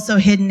is also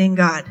hidden in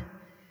God.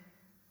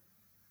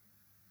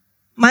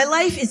 My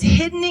life is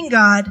hidden in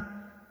God,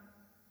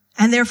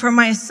 and therefore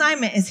my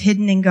assignment is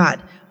hidden in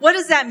God. What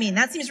does that mean?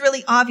 That seems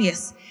really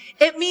obvious.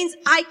 It means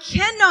I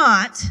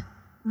cannot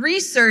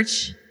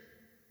research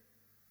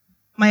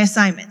my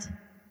assignment.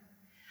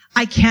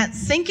 I can't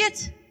think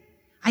it.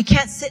 I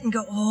can't sit and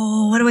go,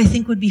 oh, what do I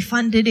think would be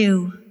fun to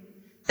do?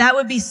 That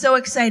would be so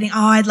exciting.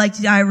 Oh,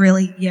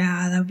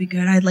 that would be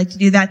good. I'd like to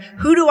do that.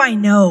 Who do I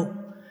know?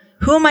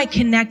 Who am I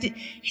connected?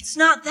 It's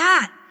not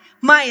that.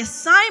 My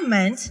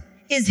assignment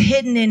is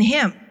hidden in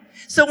Him.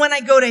 So when I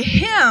go to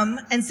Him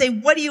and say,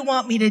 what do you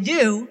want me to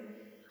do?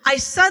 I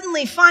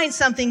suddenly find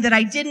something that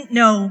I didn't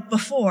know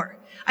before.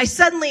 I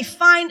suddenly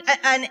find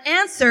an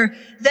answer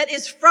that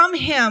is from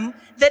Him,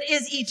 that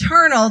is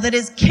eternal, that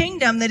is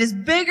kingdom, that is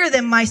bigger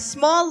than my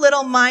small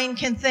little mind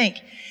can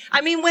think. I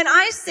mean, when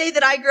I say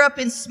that I grew up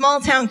in small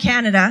town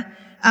Canada,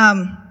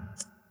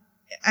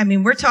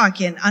 we're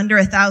talking under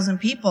 1,000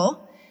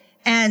 people,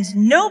 and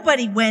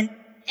nobody went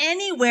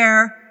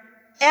anywhere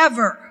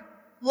ever.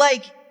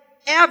 Like,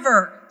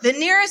 ever. The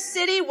nearest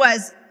city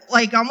was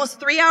like almost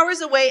 3 hours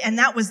away, and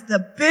that was the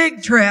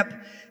big trip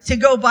to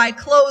go buy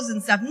clothes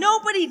and stuff.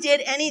 Nobody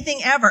did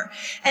anything ever.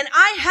 And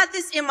I had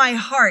this in my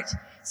heart.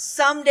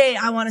 Someday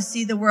I want to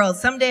see the world.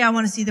 Someday I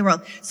want to see the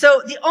world.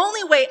 So the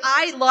only way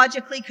I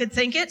logically could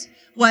think it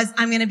was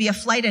I'm going to be a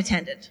flight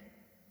attendant.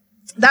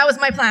 That was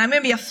my plan. I'm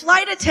going to be a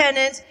flight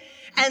attendant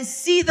and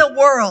see the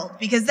world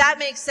because that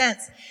makes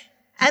sense.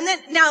 And then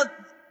now,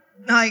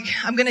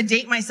 I'm going to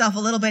date myself a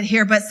little bit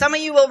here, but some of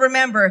you will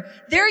remember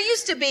there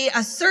used to be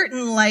a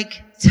certain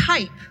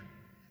type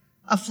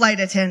of flight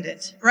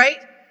attendant, right?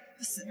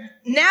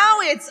 Now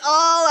it's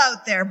all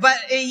out there, but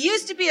it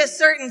used to be a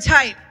certain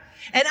type.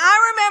 And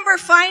I remember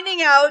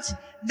finding out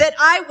that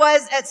I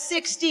was at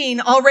 16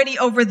 already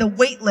over the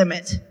weight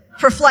limit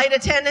for flight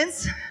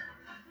attendants.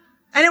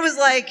 And it was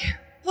like,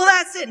 well,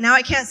 that's it. Now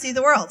I can't see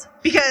the world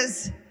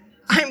because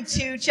I'm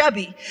too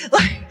chubby.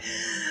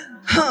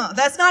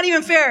 That's not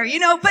even fair,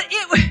 but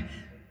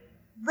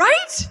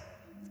right?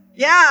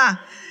 Yeah.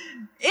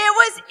 It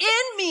was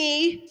in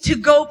me to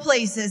go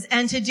places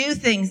and to do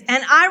things.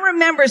 And I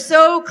remember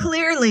so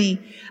clearly,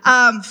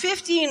 I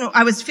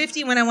was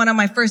 15 when I went on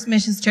my first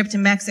missions trip to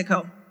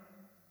Mexico.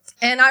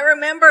 And I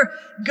remember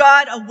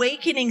God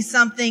awakening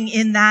something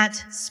in that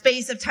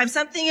space of time,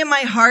 something in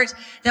my heart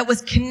that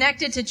was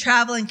connected to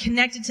travel and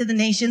connected to the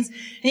nations.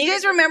 And you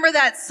guys remember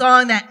that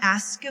song, that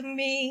Ask of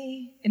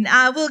Me, and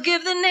I will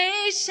give the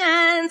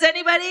nations,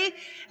 anybody,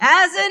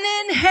 as an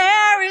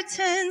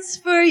inheritance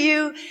for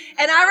you.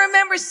 And I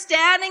remember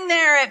standing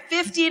there at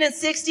 15 and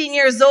 16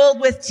 years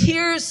old with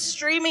tears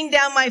streaming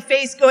down my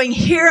face going,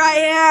 here I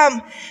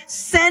am,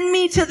 send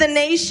me to the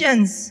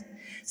nations.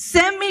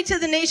 Send me to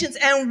the nations,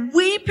 and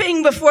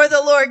weeping before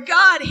the Lord.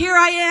 God, here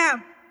I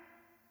am.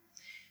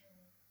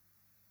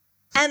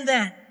 And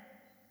then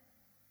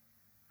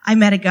I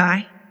met a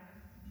guy.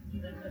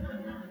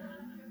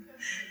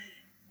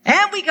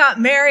 And we got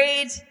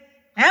married,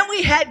 and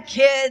we had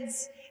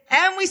kids,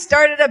 and we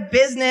started a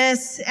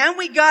business, and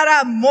we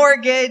got a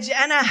mortgage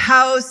and a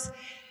house,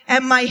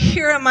 and my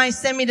here am I,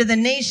 send me to the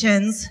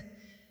nations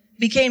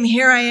became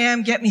here I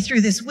am, get me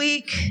through this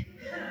week.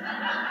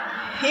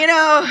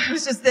 It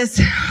was just this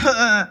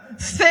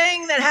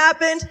thing that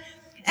happened. And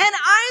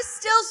I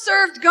still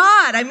served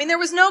God. There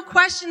was no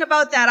question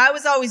about that. I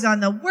was always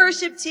on the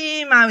worship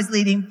team. I was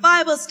leading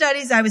Bible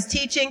studies. I was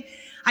teaching.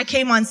 I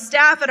came on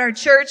staff at our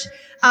church.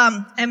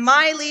 And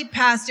my lead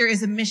pastor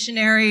is a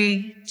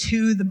missionary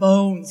to the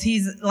bones.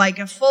 He's like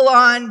a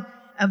full-on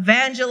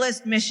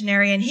evangelist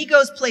missionary, and he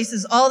goes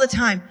places all the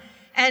time.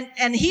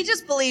 And he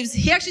just believes,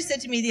 he actually said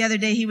to me the other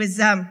day, he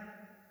was,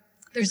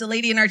 there's a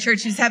lady in our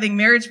church who's having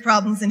marriage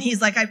problems, and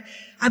he's like,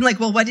 I'm like,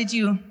 well, what did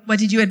you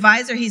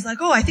advise her? He's like,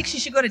 oh, I think she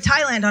should go to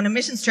Thailand on a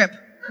missions trip.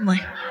 I'm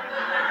like,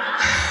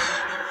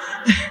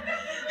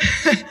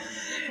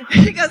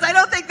 he goes, I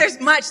don't think there's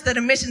much that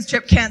a missions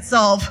trip can't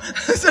solve.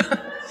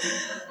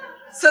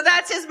 So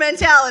that's his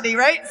mentality,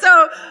 right?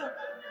 So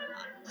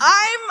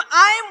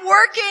I'm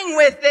working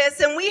with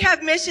this, and we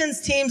have missions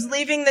teams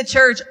leaving the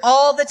church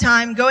all the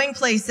time, going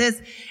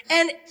places,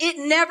 and it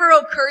never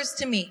occurs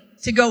to me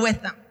to go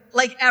with them.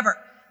 Ever.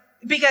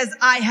 Because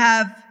I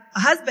have a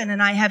husband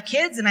and I have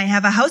kids and I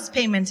have a house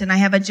payment and I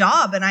have a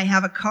job and I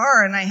have a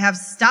car and I have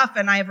stuff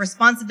and I have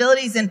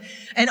responsibilities and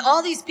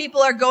all these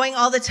people are going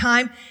all the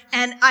time.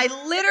 And I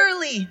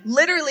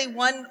literally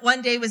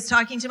one day was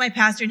talking to my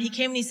pastor and he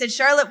came and he said,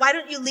 Charlotte, why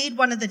don't you lead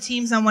one of the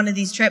teams on one of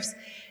these trips?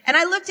 And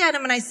I looked at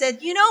him and I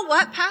said, you know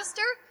what,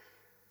 Pastor?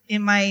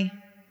 In my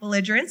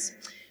belligerence,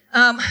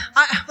 I'm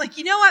like,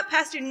 you know what,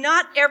 Pastor?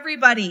 Not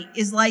everybody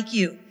is like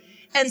you.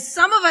 And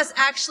some of us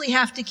actually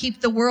have to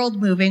keep the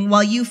world moving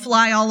while you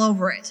fly all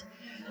over it.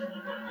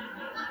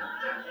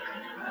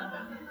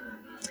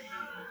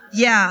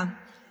 Yeah.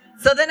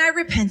 So then I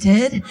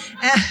repented.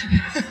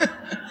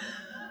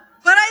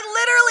 But I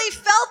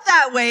literally felt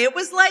that way. It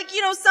was like,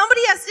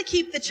 somebody has to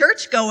keep the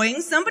church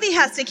going. Somebody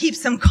has to keep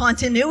some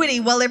continuity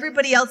while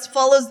everybody else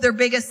follows their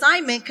big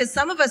assignment, because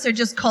some of us are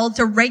just called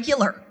to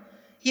regular.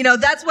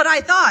 That's what I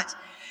thought.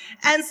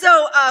 And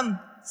so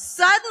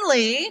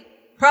suddenly,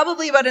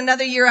 probably about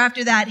another year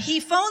after that, he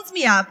phones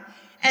me up,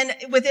 and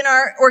within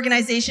our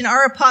organization,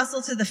 our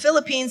apostle to the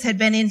Philippines had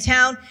been in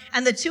town,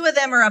 and the two of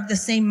them are of the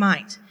same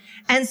mind.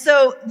 And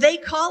so they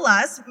call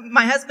us,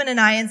 my husband and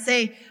I, and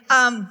say,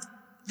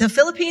 the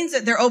Philippines,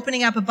 they're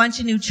opening up a bunch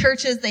of new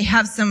churches. They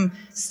have some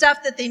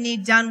stuff that they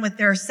need done with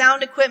their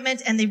sound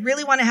equipment, and they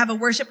really want to have a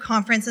worship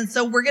conference. And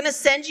so we're going to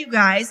send you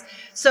guys.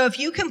 So if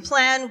you can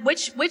plan,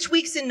 which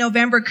weeks in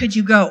November could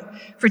you go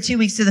for 2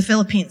 weeks to the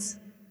Philippines?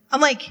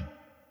 I'm like,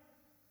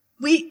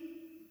 we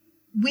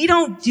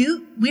don't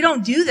do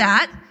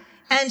that.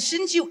 And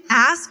shouldn't you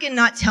ask and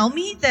not tell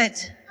me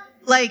that,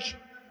 like,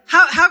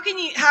 how can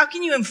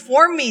you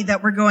inform me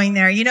that we're going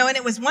there? And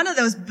it was one of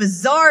those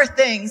bizarre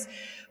things.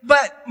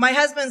 But my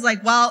husband's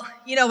like, well,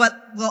 you know what?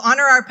 We'll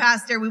honor our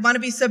pastor. We want to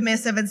be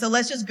submissive. And so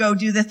let's just go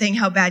do the thing.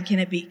 How bad can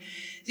it be?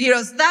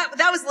 So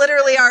that was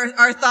literally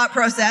our thought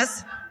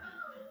process.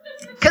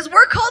 Cause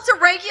we're called to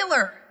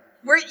regular.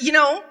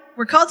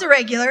 We're called to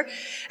regular.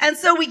 And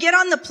so we get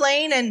on the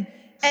plane and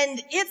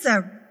it's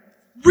a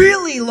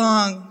really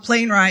long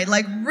plane ride,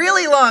 like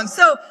really long.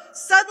 So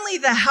suddenly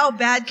the how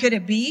bad could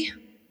it be?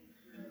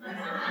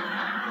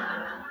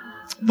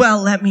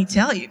 Well, let me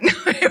tell you.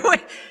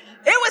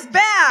 It was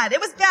bad. It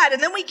was bad.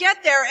 And then we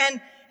get there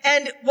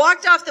and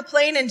walked off the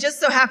plane, and just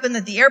so happened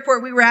that the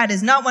airport we were at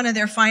is not one of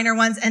their finer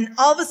ones. And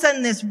all of a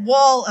sudden this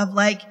wall of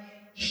like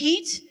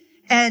heat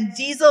and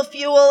diesel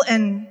fuel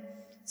and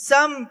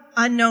some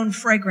unknown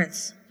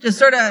fragrance just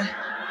sort of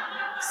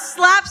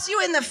slaps you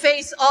in the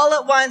face all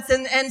at once.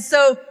 And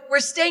so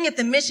we're staying at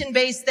the mission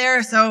base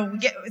there. So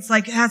it's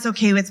like, that's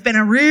okay. It's been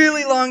a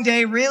really long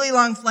day, really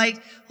long flight.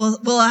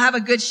 We'll have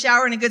a good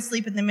shower and a good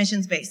sleep at the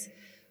missions base.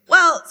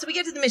 Well, so we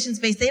get to the missions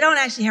base. They don't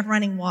actually have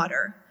running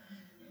water.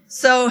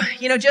 So,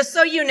 just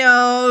so you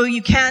know,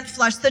 you can't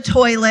flush the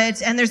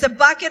toilet, and there's a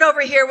bucket over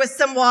here with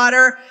some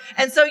water.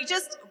 And so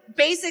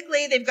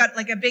basically they've got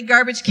like a big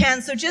garbage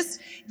can. So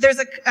there's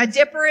a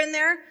dipper in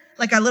there,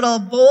 like a little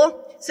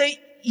bowl. So,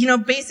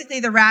 basically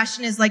the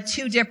ration is like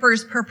 2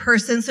 dippers per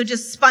person. So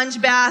just sponge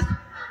bath.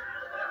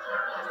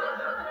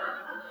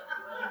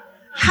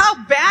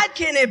 How bad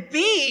can it be?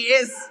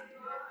 Is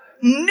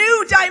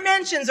new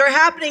dimensions are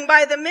happening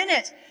by the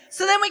minute.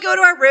 So then we go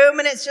to our room,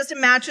 and it's just a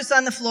mattress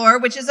on the floor,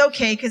 which is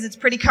okay because it's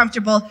pretty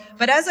comfortable.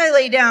 But as I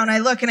lay down, I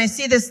look and I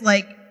see this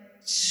like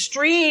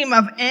stream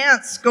of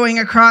ants going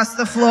across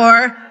the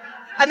floor.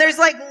 And there's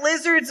like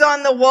lizards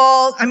on the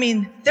wall. I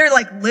mean, they're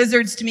like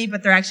lizards to me,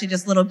 but they're actually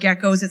just little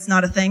geckos. It's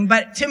not a thing.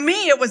 But to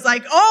me, it was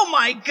like, oh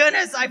my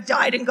goodness, I've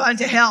died and gone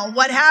to hell.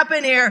 What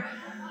happened here?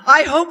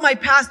 I hope my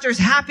pastor's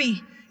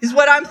happy is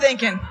what I'm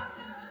thinking.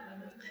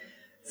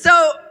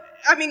 So,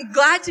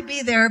 glad to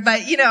be there,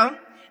 but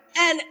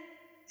and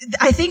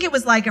I think it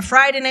was like a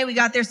Friday night we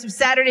got there. So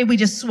Saturday we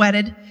just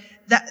sweated.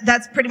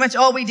 That's pretty much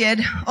all we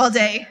did all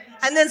day.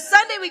 And then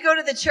Sunday we go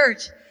to the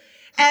church.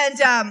 And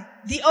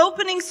the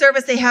opening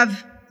service, they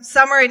have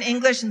some are in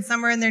English and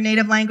some are in their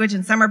native language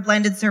and some are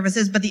blended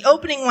services. But the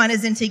opening one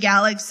is in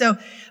Tagalog, so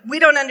we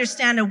don't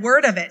understand a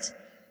word of it.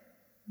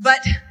 But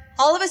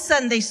all of a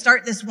sudden they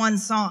start this one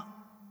song.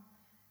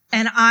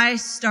 And I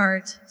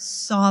start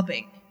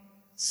sobbing.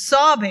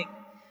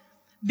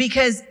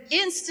 Because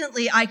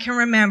instantly I can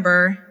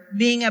remember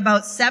being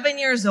about 7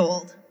 years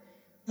old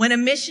when a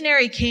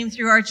missionary came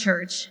through our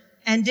church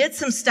and did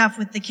some stuff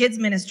with the kids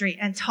ministry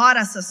and taught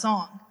us a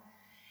song.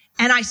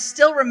 And I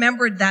still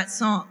remembered that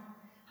song.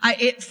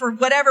 For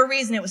whatever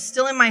reason, it was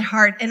still in my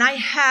heart. And I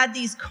had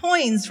these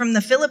coins from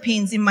the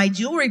Philippines in my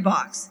jewelry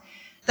box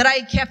that I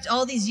had kept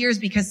all these years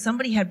because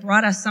somebody had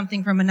brought us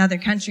something from another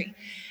country.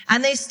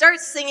 And they start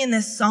singing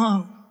this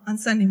song on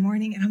Sunday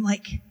morning. And I'm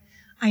like,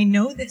 I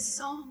know this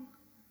song.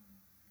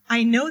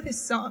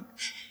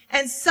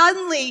 And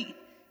suddenly,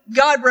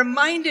 God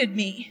reminded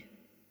me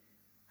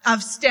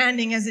of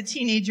standing as a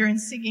teenager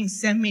and singing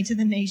Send Me to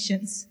the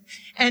Nations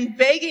and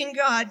begging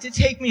God to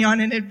take me on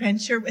an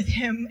adventure with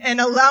him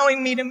and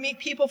allowing me to meet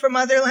people from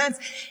other lands.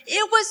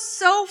 It was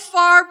so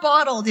far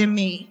bottled in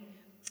me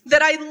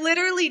that I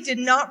literally did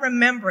not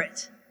remember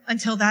it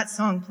until that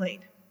song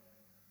played.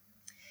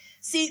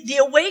 See, the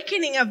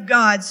awakening of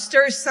God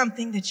stirs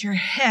something that your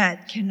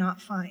head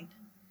cannot find.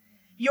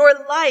 Your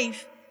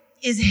life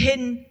is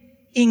hidden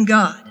in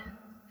God.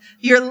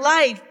 Your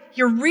life,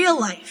 your real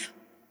life,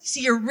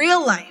 see, your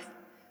real life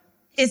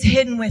is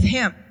hidden with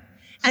him.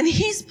 And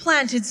he's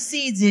planted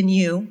seeds in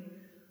you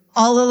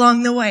all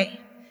along the way.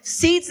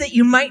 Seeds that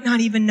you might not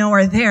even know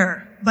are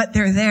there, but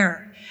they're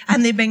there.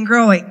 And they've been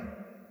growing.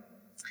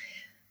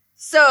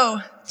 So,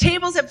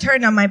 tables have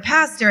turned on my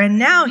pastor, and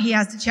now he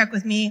has to check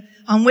with me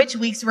on which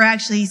weeks we're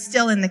actually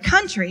still in the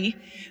country,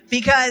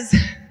 because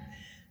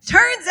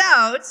turns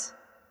out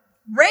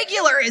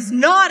regular is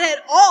not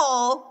at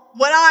all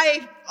what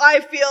I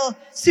feel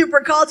super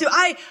called to.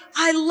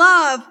 I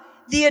love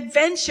the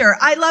adventure.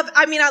 I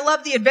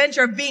love the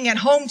adventure of being at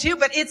home too,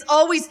 but it's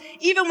always,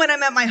 even when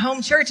I'm at my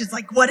home church, it's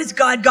like, what has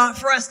God got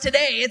for us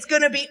today? It's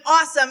going to be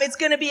awesome. It's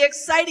going to be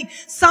exciting.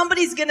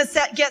 Somebody's going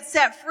to get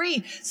set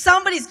free.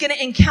 Somebody's going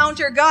to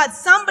encounter God.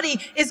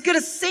 Somebody is going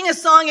to sing a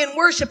song in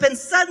worship and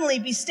suddenly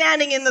be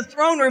standing in the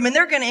throne room, and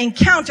they're going to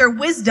encounter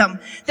wisdom.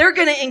 They're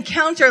going to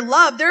encounter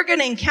love. They're going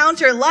to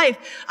encounter life.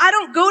 I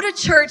don't go to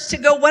church to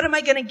go, what am I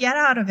going to get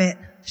out of it?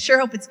 Sure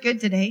hope it's good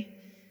today.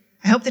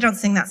 I hope they don't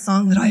sing that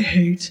song that I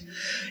hate.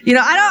 You know,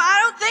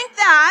 I don't think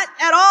that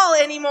at all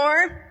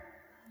anymore.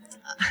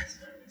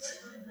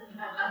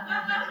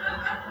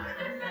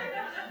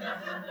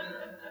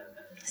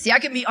 See, I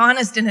can be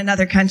honest in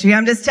another country.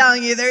 I'm just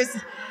telling you,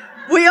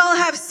 we all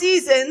have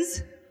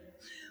seasons.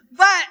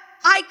 But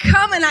I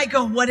come and I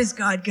go, what is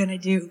God gonna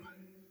do?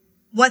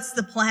 What's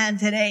the plan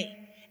today?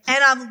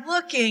 And I'm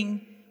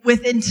looking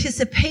with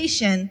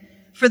anticipation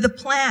for the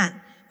plan.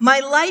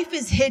 My life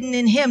is hidden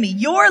in him.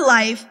 Your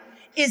life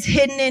is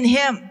hidden in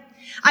him.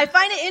 I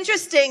find it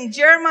interesting.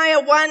 Jeremiah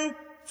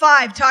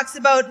 1:5 talks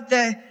about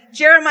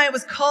Jeremiah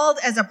was called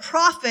as a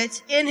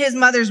prophet in his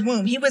mother's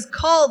womb. He was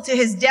called to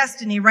his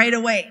destiny right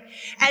away.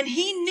 And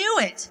he knew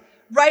it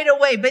right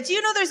away. But do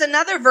you know there's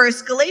another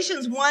verse,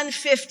 Galatians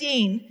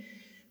 1:15.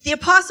 The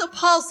apostle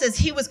Paul says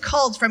he was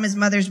called from his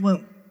mother's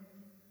womb.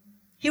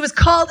 He was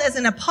called as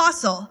an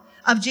apostle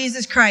of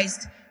Jesus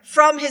Christ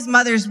from his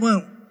mother's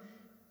womb.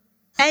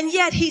 And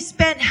yet he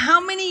spent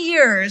how many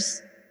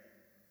years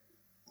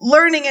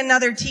learning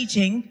another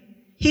teaching?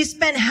 He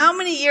spent how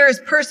many years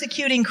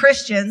persecuting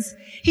Christians?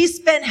 He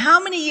spent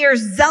how many years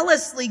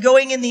zealously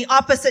going in the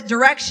opposite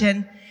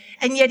direction?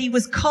 And yet he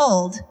was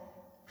called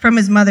from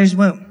his mother's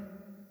womb.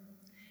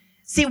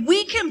 See,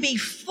 we can be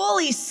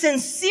fully,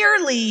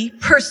 sincerely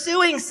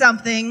pursuing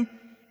something,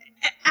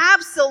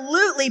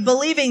 absolutely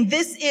believing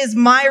this is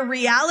my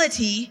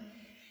reality,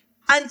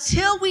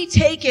 until we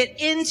take it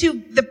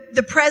into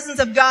the presence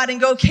of God and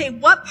go, okay,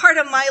 what part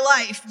of my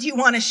life do you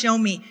want to show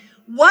me?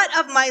 What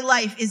of my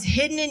life is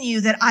hidden in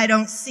you that I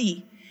don't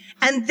see?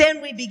 And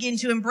then we begin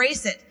to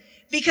embrace it.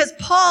 Because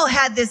Paul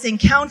had this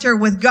encounter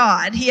with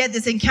God. He had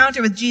this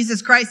encounter with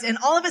Jesus Christ. And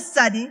all of a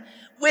sudden,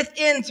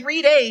 within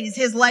 3 days,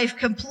 his life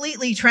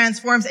completely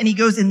transforms and he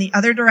goes in the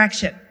other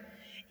direction.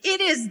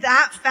 It is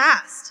that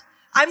fast.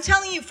 I'm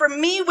telling you, for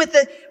me,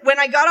 when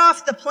I got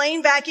off the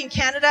plane back in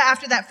Canada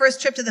after that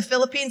first trip to the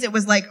Philippines, it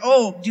was like,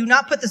 oh, do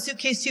not put the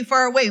suitcase too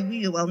far away.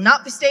 We will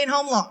not be staying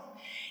home long.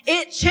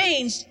 It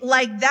changed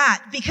like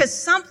that because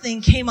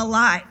something came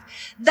alive.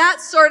 That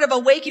sort of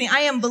awakening, I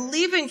am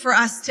believing for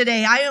us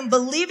today. I am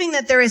believing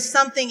that there is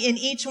something in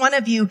each one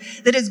of you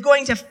that is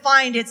going to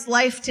find its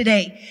life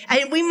today.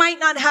 And we might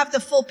not have the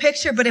full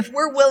picture, but if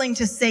we're willing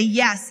to say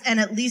yes and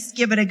at least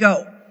give it a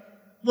go,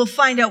 we'll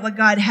find out what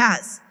God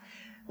has.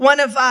 One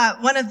of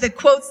the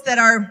quotes that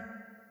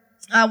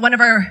one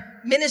of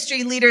our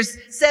ministry leaders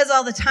says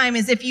all the time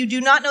is, if you do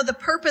not know the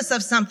purpose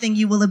of something,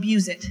 you will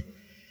abuse it.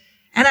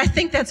 And I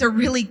think that's a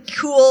really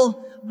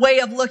cool way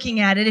of looking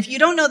at it. If you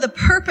don't know the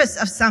purpose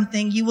of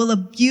something, you will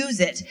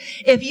abuse it.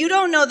 If you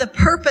don't know the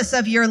purpose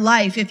of your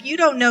life, if you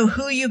don't know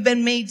who you've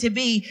been made to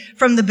be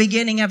from the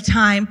beginning of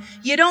time,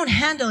 you don't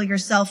handle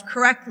yourself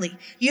correctly.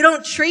 You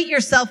don't treat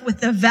yourself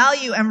with the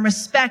value and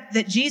respect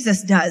that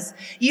Jesus does.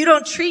 You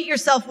don't treat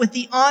yourself with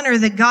the honor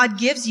that God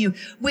gives you.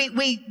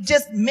 We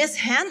just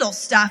mishandle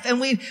stuff,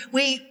 and we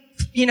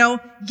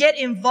get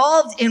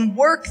involved in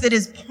work that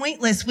is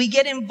pointless. We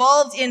get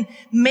involved in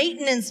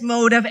maintenance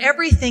mode of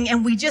everything,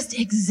 and we just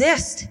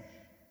exist.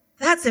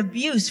 That's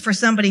abuse for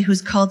somebody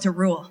who's called to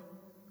rule,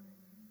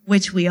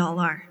 which we all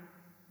are.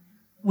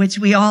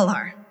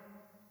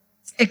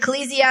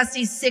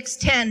 Ecclesiastes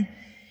 6:10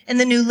 in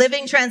the New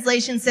Living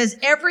Translation says,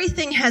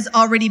 everything has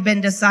already been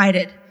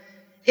decided.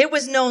 It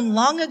was known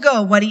long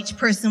ago what each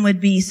person would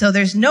be, so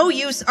there's no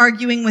use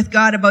arguing with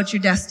God about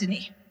your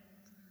destiny.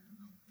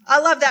 I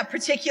love that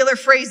particular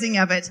phrasing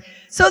of it.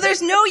 So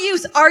there's no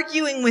use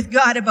arguing with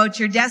God about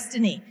your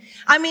destiny.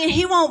 I mean,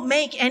 he won't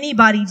make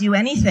anybody do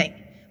anything.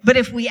 But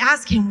if we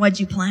ask him, what'd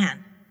you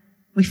plan?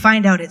 We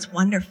find out it's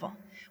wonderful.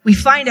 We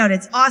find out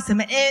it's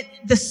awesome. And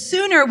the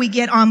sooner we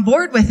get on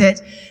board with it,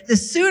 the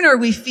sooner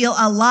we feel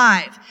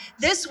alive.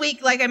 This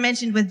week, like I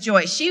mentioned with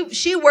Joy,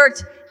 she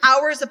worked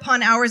hours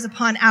upon hours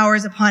upon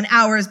hours upon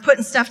hours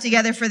putting stuff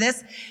together for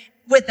this,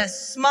 with a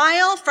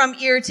smile from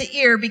ear to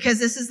ear, because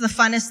this is the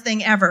funnest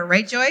thing ever.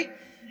 Right, Joy?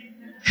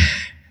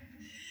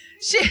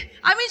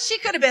 She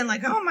could have been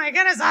like, oh my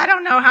goodness, I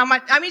don't know how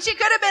much. She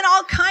could have been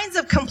all kinds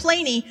of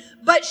complaining,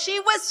 but she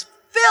was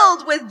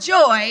filled with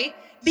joy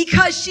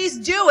because she's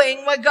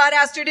doing what God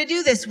asked her to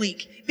do this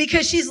week.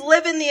 Because she's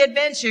living the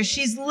adventure.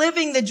 She's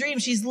living the dream.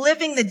 She's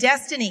living the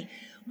destiny.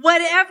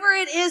 Whatever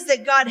it is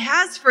that God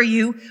has for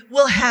you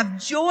will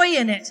have joy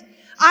in it.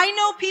 I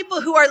know people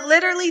who are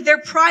literally their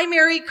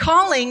primary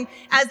calling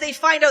as they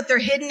find out they're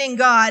hidden in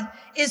God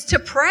is to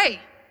pray.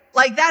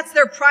 Like that's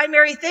their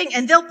primary thing.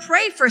 And they'll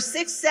pray for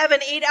 6,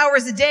 7, 8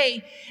 hours a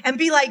day and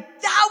be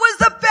like, that was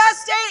the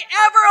best day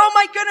ever. Oh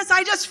my goodness.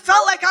 I just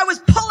felt like I was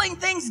pulling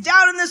things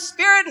down in the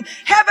spirit and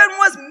heaven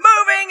was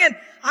moving. And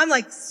I'm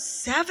like,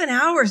 7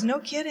 hours. No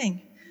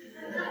kidding.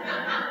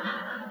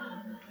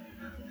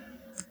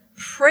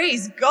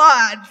 Praise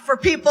God for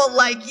people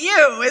like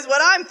you is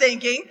what I'm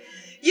thinking,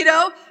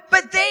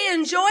 but they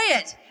enjoy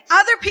it.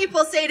 Other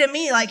people say to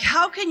me, like,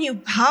 how can you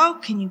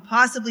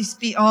possibly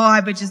speak? Oh, I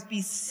would just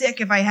be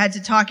sick if I had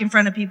to talk in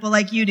front of people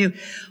like you do.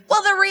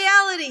 Well, the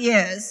reality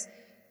is,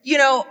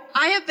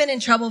 I have been in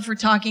trouble for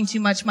talking too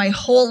much my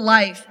whole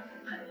life.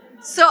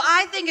 So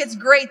I think it's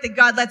great that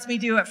God lets me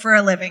do it for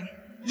a living,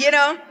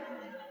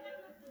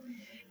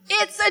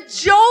 It's a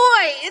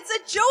joy. It's a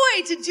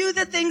joy to do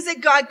the things that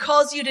God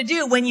calls you to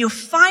do when you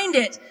find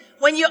it,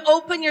 when you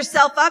open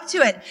yourself up to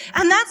it.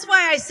 And that's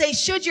why I say,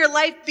 should your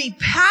life be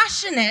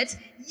passionate?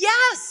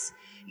 Yes.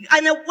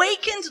 An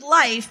awakened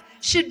life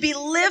should be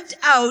lived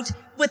out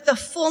with the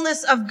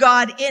fullness of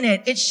God in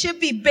it. It should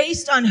be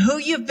based on who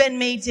you've been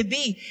made to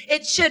be.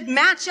 It should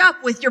match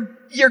up with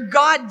your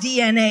God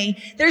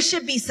DNA. There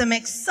should be some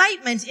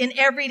excitement in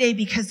every day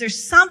because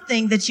there's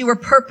something that you were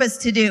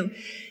purposed to do.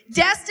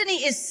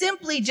 Destiny is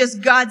simply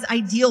just God's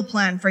ideal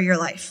plan for your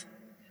life.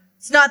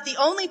 It's not the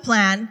only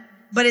plan,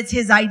 but it's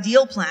his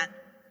ideal plan.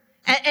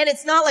 And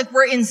it's not like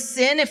we're in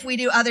sin if we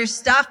do other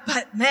stuff,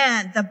 but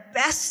man, the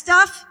best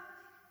stuff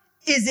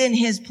is in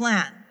his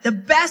plan. The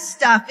best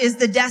stuff is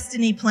the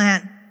destiny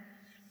plan.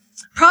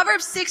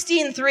 Proverbs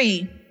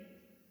 16:3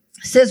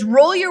 says,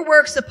 roll your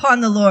works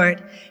upon the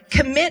Lord.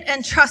 Commit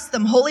and trust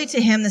them wholly to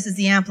him. This is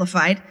the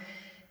Amplified.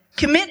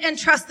 Commit and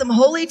trust them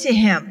wholly to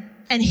him,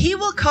 and he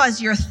will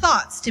cause your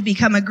thoughts to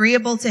become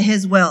agreeable to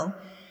his will.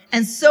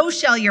 And so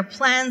shall your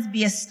plans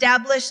be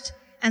established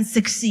and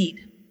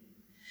succeed.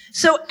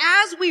 So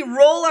as we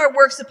roll our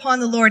works upon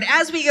the Lord,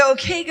 as we go,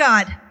 okay,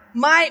 God,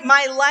 my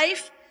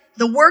life,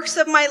 the works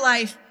of my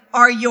life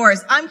are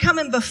yours. I'm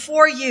coming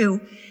before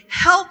you.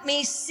 Help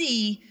me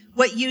see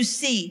what you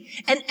see.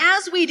 And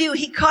as we do,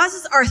 he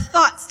causes our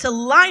thoughts to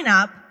line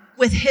up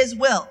with his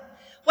will.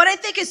 What I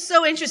think is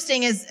so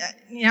interesting is,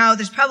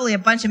 there's probably a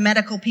bunch of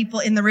medical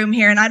people in the room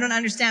here, and I don't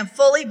understand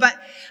fully, but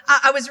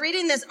I was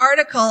reading this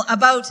article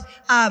about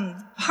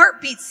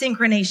heartbeat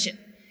synchronization.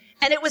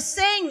 And it was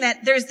saying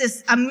that there's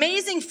this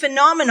amazing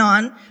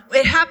phenomenon.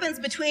 It happens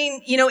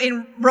between,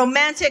 in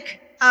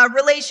romantic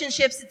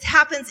relationships. It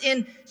happens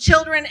in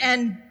children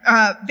and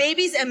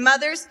babies and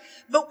mothers.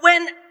 But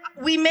when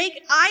we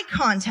make eye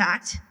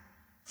contact,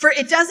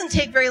 it doesn't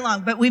take very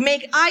long, but we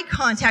make eye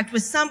contact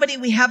with somebody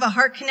we have a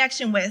heart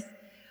connection with,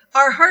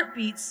 our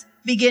heartbeats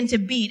begin to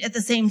beat at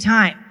the same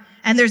time.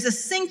 And there's a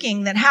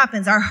syncing that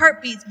happens. Our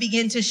heartbeats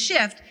begin to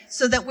shift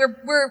so that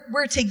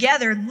we're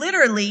together.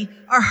 Literally,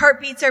 our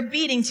heartbeats are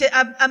beating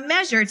to a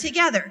measure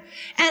together.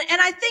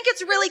 And I think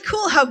it's really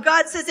cool how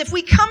God says if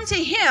we come to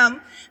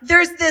him,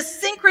 there's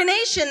this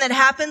synchronization that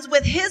happens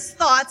with his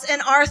thoughts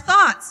and our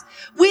thoughts.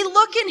 We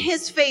look in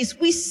his face.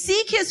 We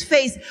seek his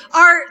face.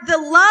 The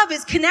love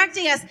is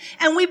connecting us,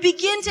 and we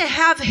begin to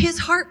have his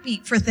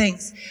heartbeat for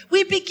things.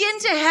 We begin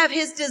to have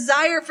his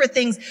desire for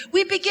things.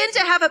 We begin to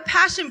have a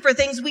passion for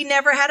things we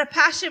never had a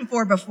passion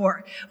for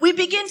before. We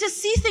begin to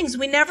see things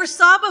we never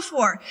saw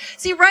before.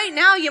 See, right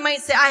now you might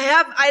say,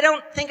 I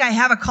don't think I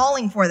have a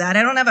calling for that.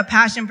 I don't have a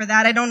passion for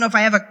that. I don't know if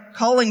I have a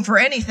calling for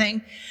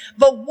anything.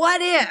 But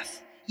what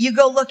if you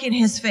go look in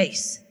his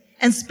face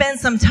and spend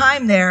some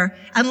time there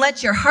and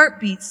let your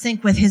heartbeat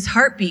sync with his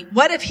heartbeat?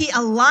 What if he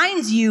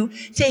aligns you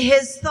to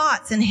his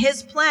thoughts and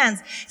his plans?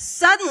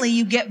 Suddenly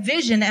you get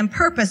vision and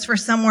purpose for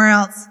somewhere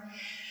else.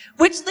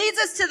 Which leads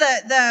us to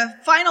the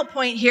final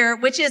point here,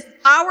 which is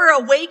our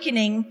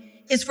awakening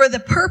is for the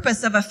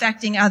purpose of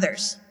affecting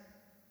others.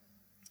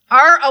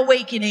 Our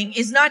awakening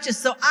is not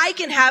just so I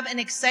can have an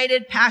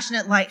excited,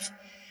 passionate life.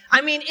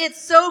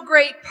 It's so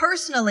great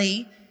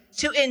personally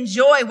to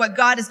enjoy what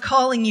God is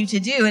calling you to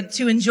do and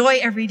to enjoy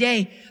every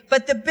day.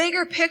 But the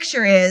bigger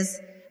picture is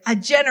a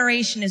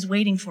generation is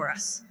waiting for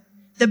us.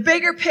 The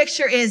bigger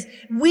picture is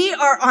we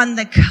are on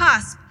the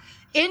cusp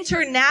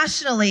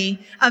internationally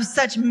of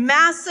such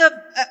massive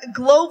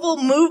global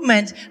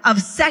movement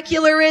of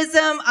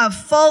secularism, of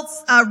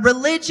false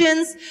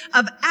religions,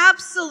 of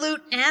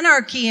absolute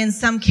anarchy in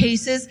some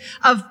cases,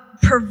 of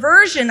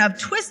perversion, of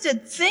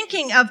twisted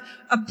thinking, of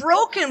a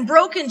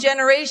broken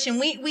generation.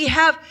 We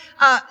have,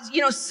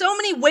 so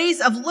many ways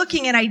of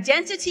looking at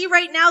identity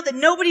right now that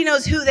nobody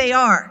knows who they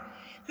are.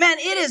 Man,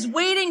 it is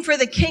waiting for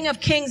the King of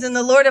Kings and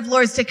the Lord of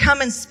Lords to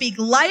come and speak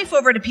life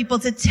over to people,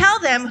 to tell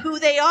them who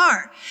they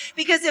are.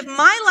 Because if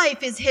my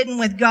life is hidden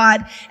with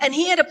God and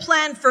he had a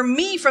plan for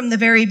me from the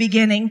very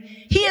beginning,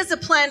 he has a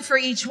plan for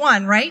each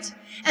one, right?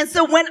 And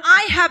so when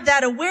I have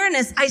that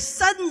awareness, I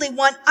suddenly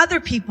want other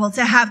people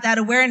to have that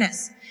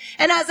awareness.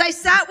 And as I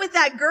sat with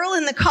that girl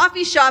in the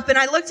coffee shop and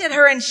I looked at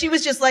her and she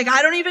was just like,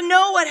 I don't even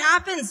know what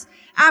happens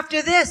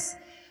after this.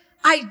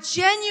 I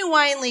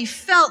genuinely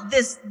felt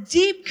this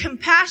deep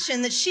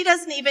compassion that she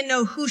doesn't even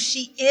know who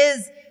she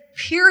is,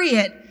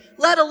 period,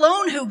 let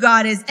alone who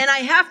God is. And I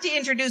have to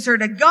introduce her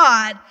to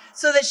God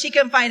so that she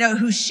can find out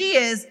who she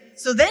is,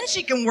 so then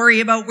she can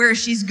worry about where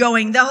she's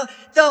going. The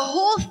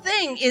whole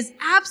thing is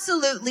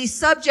absolutely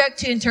subject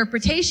to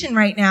interpretation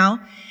right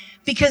now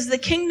because the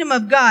kingdom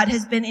of God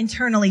has been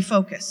internally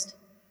focused.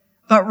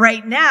 But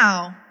right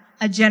now,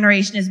 a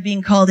generation is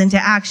being called into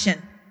action.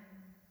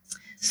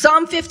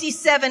 Psalm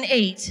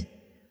 57:8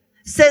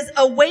 says,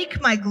 awake,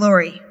 my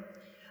glory.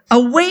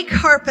 Awake,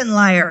 harp and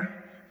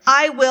lyre.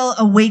 I will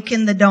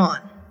awaken the dawn.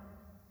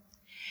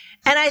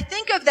 And I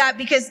think of that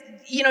because,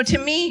 to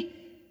me,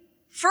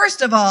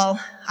 first of all,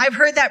 I've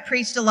heard that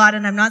preached a lot,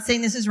 and I'm not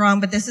saying this is wrong,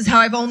 but this is how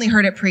I've only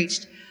heard it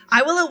preached.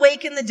 I will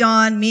awaken the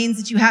dawn means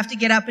that you have to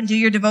get up and do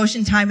your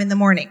devotion time in the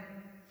morning.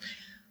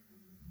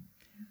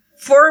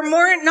 For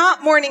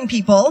not morning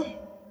people,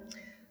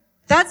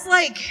 that's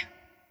like,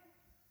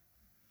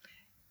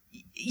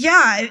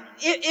 yeah,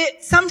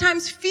 it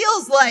sometimes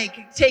feels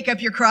like take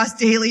up your cross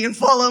daily and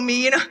follow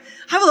me.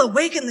 I will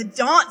awaken the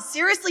dawn.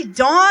 Seriously,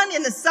 dawn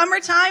in the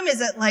summertime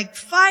is at like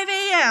 5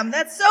 a.m.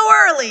 That's so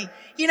early,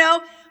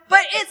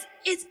 but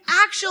it's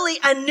actually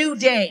a new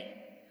day.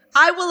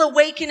 I will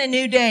awaken a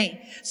new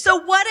day. So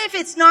what if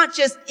it's not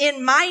just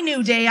in my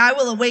new day, I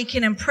will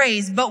awaken and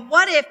praise, but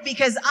what if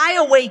because I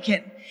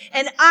awaken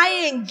and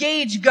I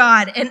engage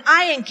God and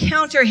I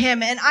encounter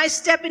him and I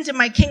step into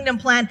my kingdom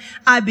plan,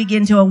 I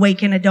begin to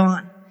awaken a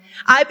dawn.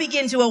 I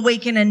begin to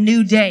awaken a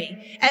new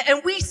day.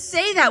 And we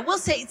say that. We'll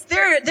say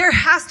there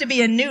has to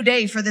be a new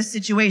day for this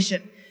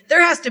situation.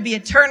 There has to be a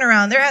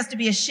turnaround. There has to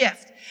be a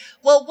shift.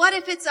 Well, what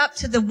if it's up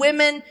to the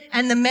women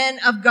and the men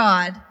of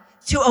God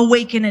to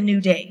awaken a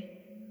new day?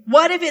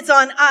 What if it's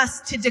on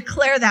us to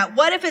declare that?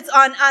 What if it's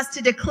on us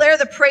to declare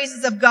the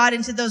praises of God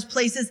into those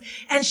places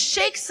and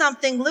shake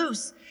something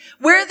loose?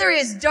 Where there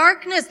is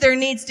darkness, there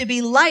needs to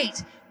be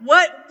light.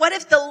 What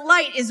if the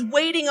light is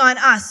waiting on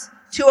us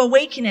to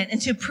awaken it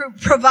and to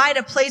provide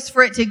a place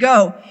for it to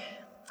go?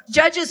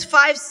 Judges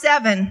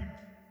 5:7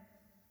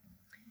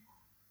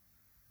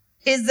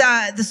 is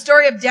the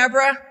story of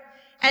Deborah.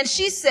 And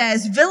she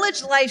says,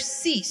 village life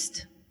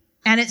ceased,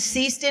 and it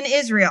ceased in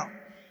Israel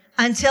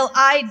until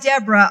I,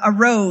 Deborah,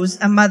 arose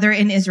a mother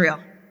in Israel.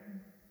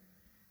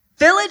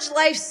 Village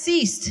life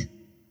ceased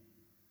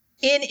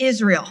in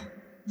Israel.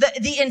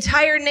 The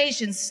entire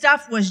nation,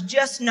 stuff was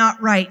just not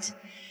right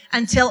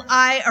until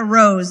I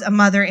arose a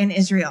mother in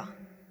Israel.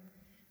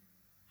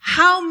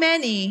 How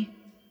many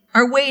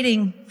are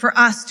waiting for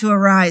us to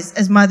arise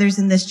as mothers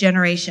in this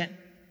generation?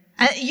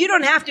 You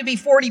don't have to be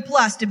 40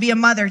 plus to be a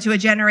mother to a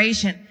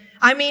generation.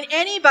 I mean,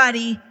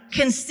 anybody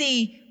can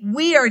see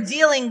we are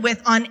dealing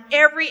with on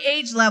every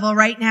age level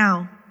right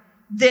now,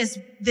 this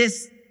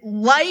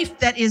life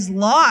that is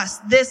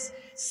lost, this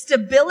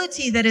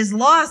stability that is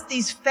lost,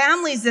 these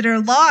families that are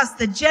lost,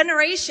 the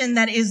generation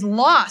that is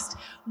lost.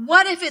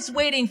 What if it's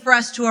waiting for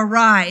us to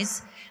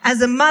arise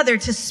as a mother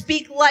to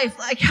speak life,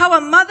 like how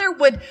a mother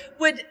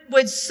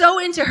would sow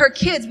into her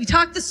kids? We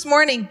talked this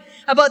morning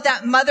about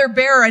that mother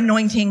bear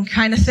anointing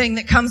kind of thing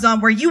that comes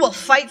on where you will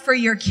fight for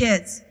your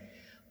kids.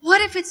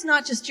 What if it's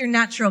not just your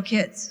natural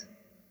kids?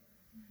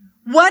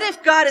 What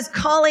if God is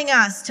calling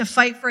us to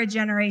fight for a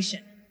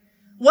generation?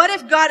 What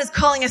if God is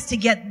calling us to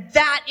get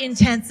that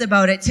intense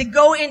about it, to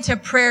go into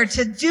prayer,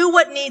 to do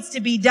what needs to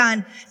be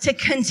done, to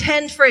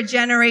contend for a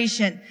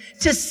generation,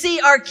 to see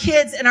our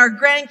kids and our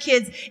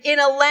grandkids in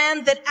a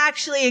land that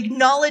actually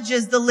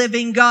acknowledges the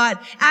living God,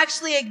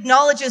 actually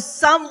acknowledges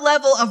some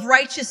level of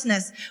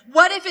righteousness?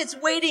 What if it's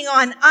waiting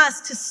on us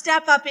to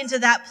step up into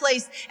that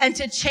place and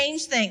to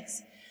change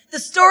things? The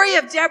story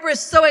of Deborah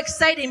is so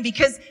exciting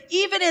because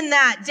even in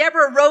that,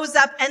 Deborah rose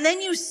up and then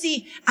you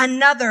see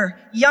another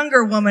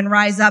younger woman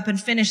rise up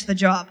and finish the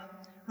job,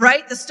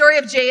 right? The story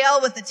of Jael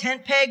with the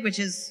tent peg, which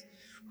is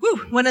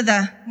one of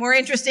the more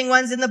interesting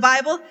ones in the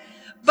Bible.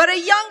 But a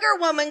younger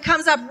woman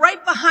comes up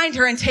right behind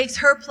her and takes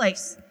her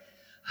place.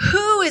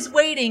 Who is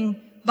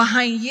waiting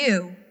behind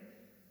you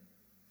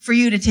for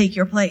you to take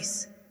your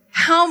place?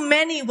 How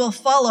many will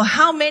follow?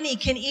 How many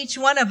can each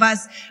one of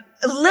us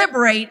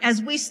liberate as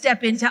we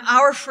step into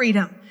our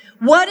freedom?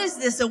 What is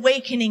this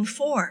awakening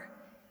for?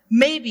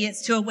 Maybe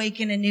it's to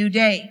awaken a new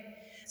day.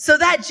 So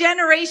that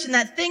generation,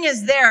 that thing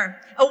is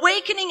there.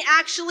 Awakening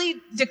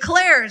actually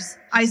declares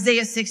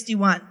Isaiah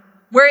 61,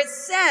 where it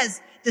says,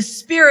 the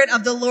Spirit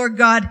of the Lord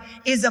God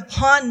is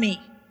upon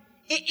me.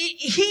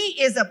 He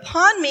is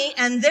upon me,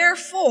 and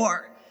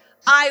therefore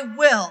I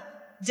will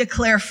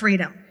declare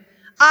freedom.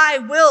 I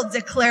will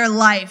declare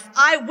life.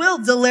 I will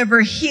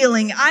deliver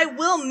healing. I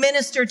will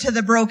minister to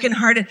the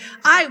brokenhearted.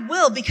 I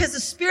will, because the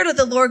Spirit of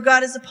the Lord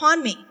God is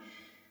upon me.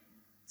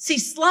 See,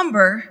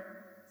 slumber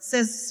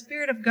says,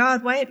 Spirit of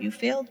God, why have you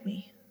failed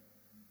me?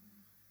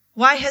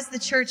 Why has the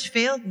church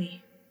failed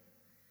me?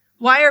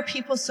 Why are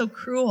people so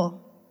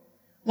cruel?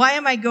 Why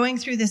am I going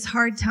through this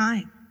hard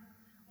time?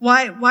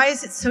 Why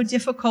is it so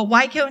difficult?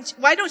 Why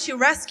don't you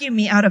rescue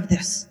me out of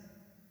this?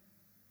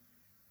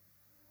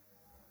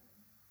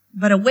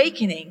 But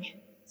awakening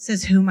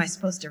says, who am I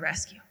supposed to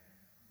rescue?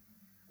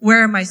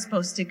 Where am I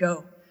supposed to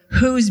go?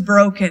 Who's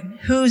broken?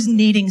 Who's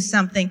needing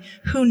something?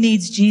 Who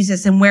needs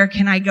Jesus? And where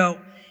can I go?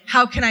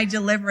 How can I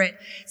deliver it?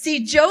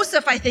 See,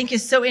 Joseph, I think,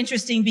 is so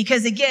interesting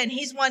because, again,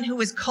 he's one who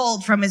was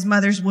called from his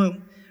mother's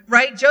womb,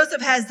 right?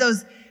 Joseph has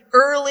those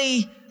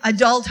early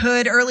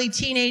adulthood, early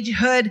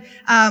teenagehood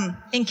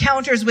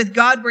encounters with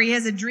God where he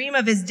has a dream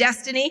of his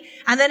destiny,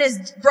 and then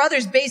his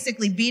brothers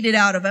basically beat it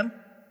out of him.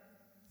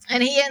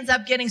 And he ends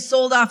up getting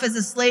sold off as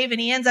a slave, and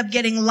he ends up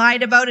getting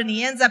lied about, and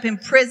he ends up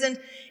imprisoned.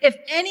 If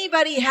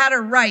anybody had a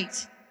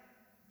right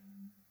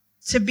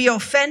to be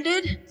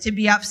offended, to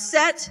be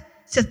upset,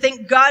 to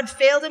think God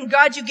failed him,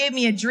 God, you gave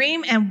me a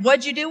dream, and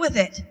what'd you do with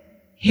it?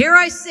 Here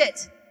I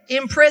sit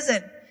in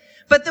prison.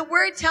 But the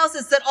word tells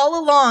us that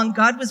all along,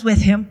 God was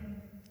with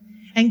him,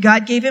 and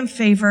God gave him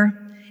favor,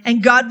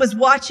 and God was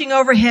watching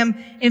over him.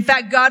 In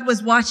fact, God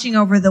was watching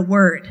over the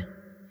word.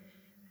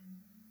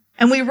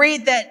 And we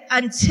read that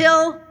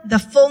until the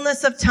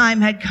fullness of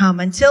time had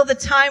come, until the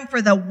time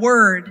for the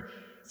word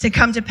to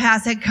come to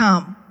pass had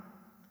come,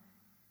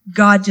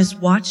 God just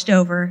watched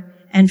over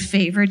and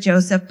favored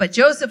Joseph. But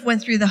Joseph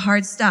went through the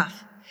hard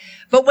stuff.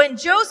 But when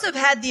Joseph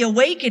had the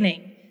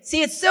awakening,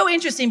 see, it's so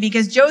interesting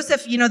because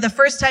Joseph, the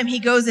first time he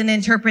goes and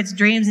interprets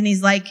dreams and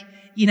he's like,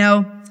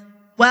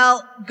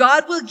 well,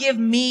 God will give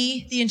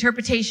me the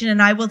interpretation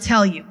and I will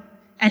tell you.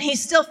 And he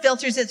still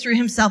filters it through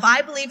himself.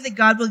 I believe that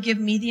God will give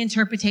me the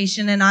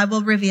interpretation and I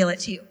will reveal it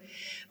to you.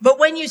 But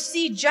when you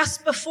see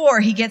just before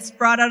he gets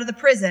brought out of the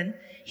prison,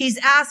 he's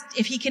asked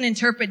if he can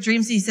interpret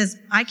dreams. He says,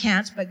 I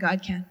can't, but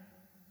God can.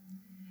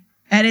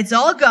 And it's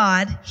all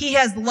God. He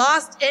has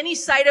lost any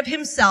sight of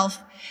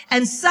himself.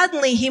 And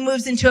suddenly he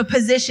moves into a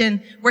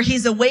position where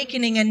he's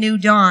awakening a new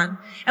dawn.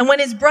 And when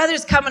his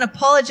brothers come and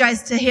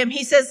apologize to him,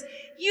 he says,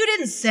 you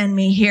didn't send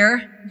me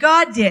here.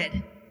 God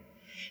did.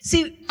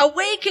 See,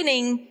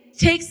 awakening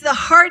takes the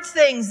hard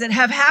things that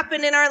have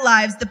happened in our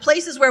lives, the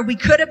places where we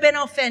could have been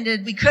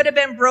offended, we could have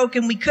been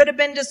broken, we could have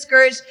been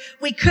discouraged,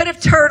 we could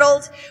have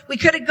turtled, we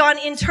could have gone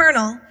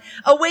internal.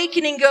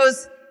 Awakening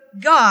goes,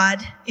 God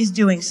is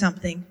doing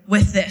something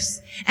with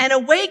this. And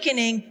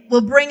awakening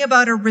will bring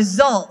about a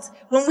result.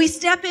 When we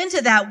step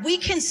into that, we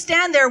can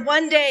stand there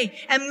one day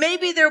and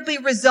maybe there'll be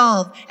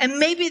resolve and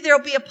maybe there'll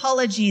be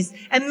apologies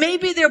and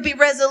maybe there'll be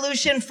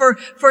resolution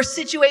for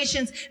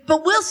situations,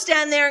 but we'll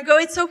stand there and go,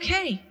 it's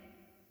okay.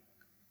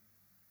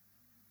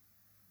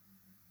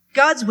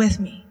 God's with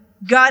me.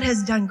 God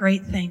has done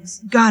great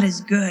things. God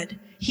is good.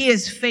 He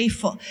is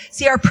faithful.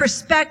 See, our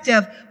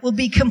perspective will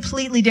be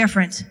completely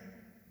different.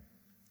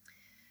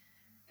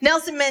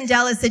 Nelson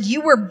Mandela said,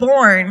 you were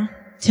born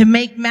to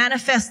make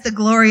manifest the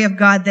glory of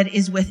God that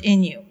is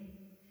within you.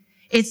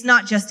 It's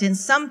not just in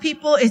some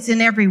people, it's in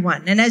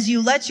everyone. And as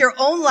you let your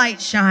own light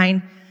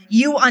shine,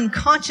 you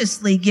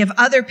unconsciously give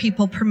other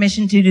people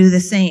permission to do the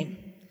same.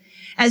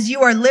 As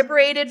you are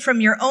liberated from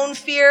your own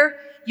fear,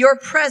 your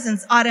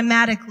presence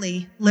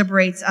automatically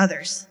liberates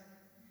others.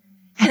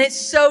 And it's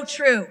so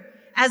true.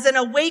 As an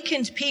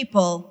awakened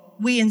people,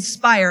 we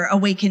inspire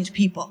awakened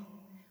people.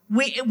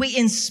 We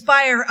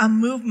inspire a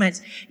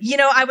movement.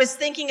 I was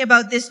thinking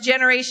about this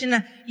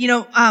generation,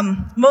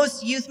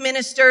 most youth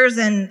ministers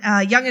and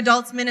young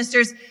adults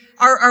ministers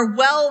are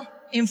well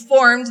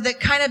informed that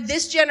kind of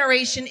this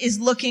generation is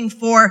looking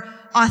for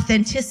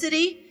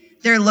authenticity.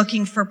 They're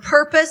looking for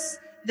purpose.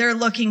 They're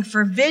looking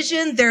for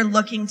vision. They're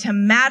looking to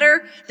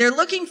matter. They're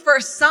looking for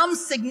some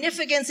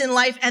significance in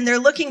life, and they're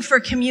looking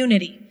for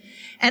community.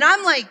 And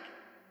I'm like,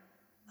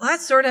 well, that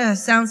sort of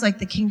sounds like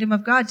the kingdom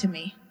of God to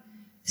me.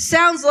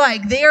 Sounds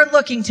like they are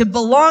looking to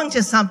belong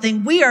to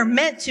something. We are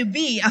meant to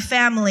be a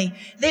family.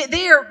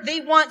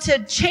 They want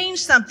to change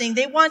something.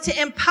 They want to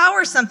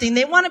empower something.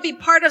 They want to be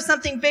part of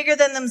something bigger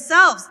than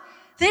themselves.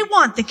 They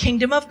want the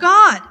kingdom of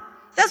God.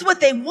 That's what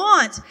they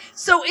want.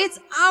 So it's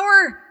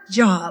our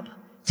job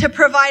to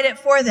provide it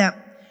for them.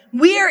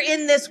 We are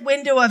in this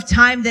window of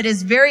time that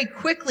is very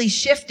quickly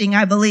shifting,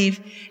 I believe.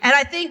 And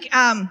I think,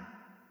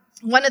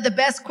 one of the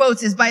best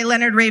quotes is by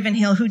Leonard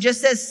Ravenhill, who just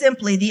says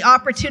simply, the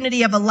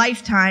opportunity of a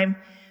lifetime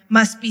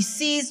must be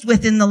seized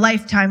within the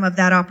lifetime of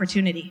that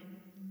opportunity.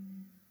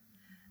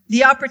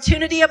 The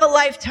opportunity of a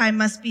lifetime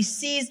must be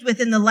seized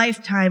within the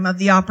lifetime of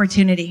the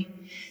opportunity.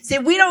 See,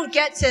 we don't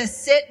get to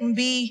sit and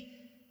be,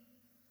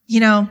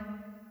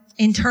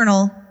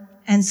 internal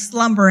and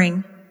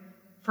slumbering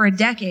for a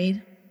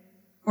decade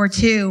or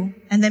two,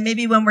 and then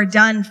maybe when we're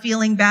done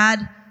feeling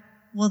bad,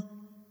 we'll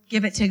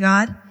give it to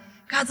God.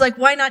 God's like,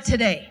 why not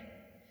today?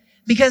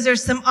 Because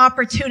there's some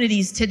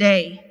opportunities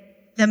today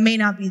that may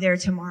not be there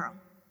tomorrow.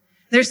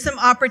 There's some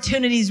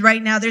opportunities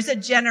right now. There's a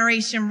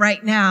generation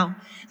right now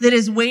that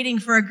is waiting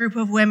for a group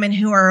of women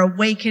who are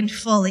awakened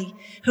fully,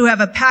 who have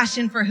a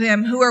passion for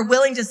Him, who are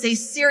willing to say,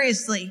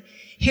 seriously,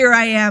 here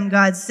I am,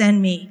 God, send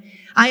me.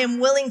 I am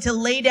willing to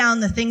lay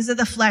down the things of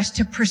the flesh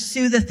to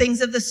pursue the things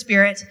of the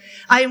Spirit.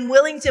 I am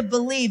willing to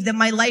believe that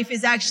my life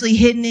is actually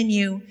hidden in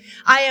you.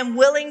 I am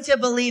willing to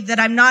believe that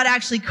I'm not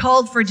actually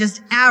called for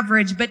just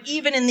average, but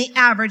even in the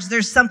average,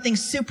 there's something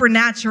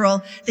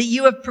supernatural that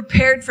you have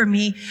prepared for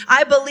me.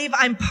 I believe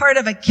I'm part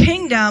of a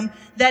kingdom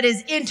that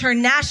is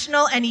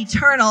international and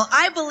eternal.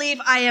 I believe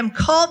I am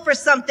called for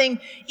something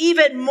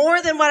even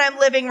more than what I'm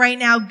living right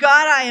now.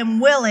 God, I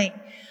am willing.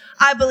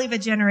 I believe a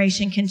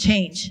generation can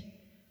change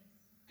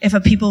if a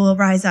people will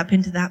rise up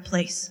into that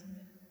place.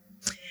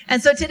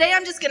 And so today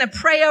I'm just going to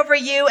pray over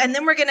you, and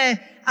then we're going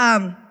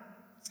to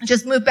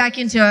just move back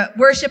into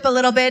worship a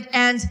little bit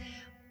and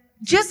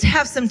just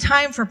have some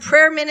time for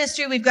prayer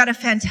ministry. We've got a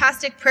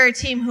fantastic prayer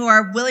team who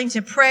are willing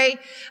to pray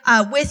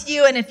with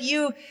you. And if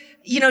you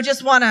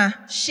just want to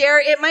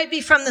share, it might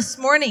be from this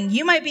morning.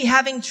 You might be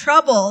having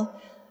trouble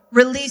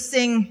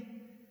releasing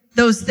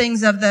those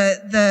things of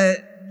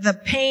the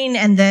pain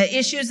and the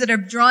issues that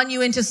have drawn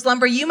you into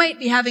slumber. You might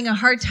be having a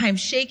hard time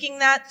shaking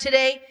that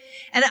today.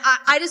 And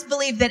I just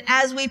believe that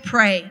as we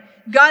pray,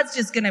 God's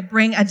just going to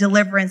bring a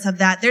deliverance of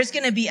that. There's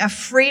going to be a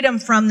freedom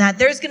from that.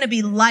 There's going to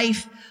be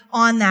life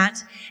on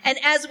that. And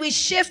as we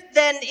shift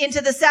then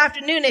into this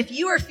afternoon, if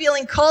you are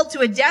feeling called to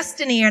a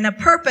destiny and a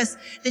purpose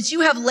that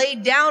you have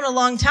laid down a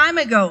long time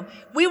ago,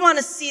 we want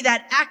to see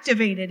that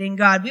activated in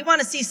God. We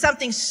want to see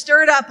something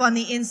stirred up on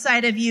the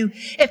inside of you.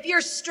 If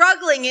you're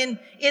struggling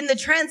in the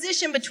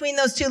transition between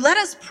those two, let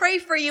us pray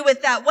for you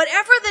with that.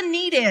 Whatever the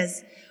need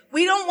is,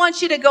 we don't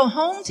want you to go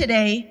home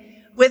today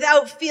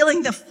without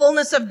feeling the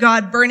fullness of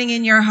God burning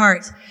in your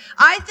heart.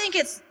 I think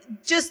it's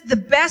just the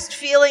best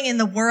feeling in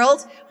the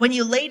world when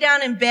you lay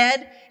down in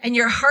bed and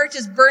your heart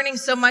is burning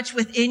so much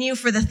within you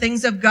for the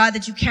things of God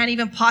that you can't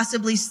even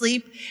possibly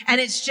sleep. And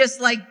it's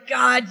just like,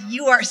 God,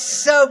 you are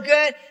so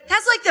good.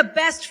 That's like the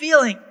best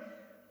feeling.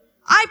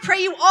 I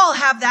pray you all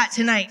have that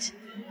tonight.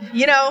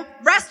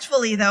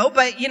 Restfully though,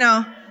 but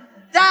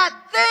that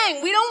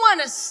thing, we don't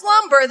want a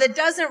slumber that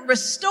doesn't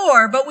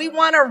restore, but we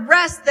want a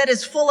rest that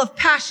is full of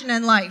passion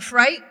and life,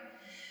 right?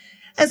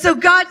 And so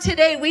God,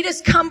 today we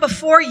just come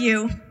before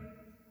you.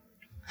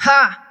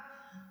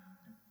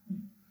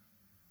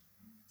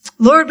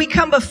 Lord, we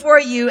come before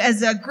you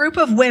as a group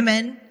of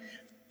women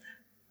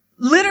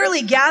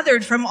literally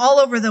gathered from all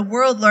over the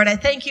world, Lord. I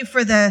thank you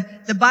for the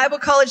Bible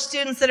college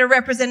students that are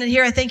represented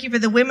here. I thank you for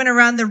the women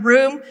around the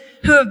room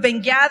who have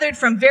been gathered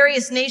from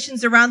various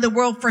nations around the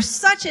world for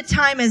such a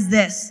time as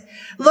this.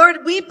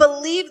 Lord, we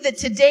believe that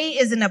today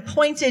is an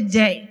appointed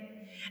day.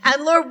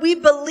 And Lord, we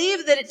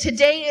believe that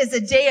today is a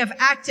day of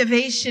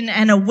activation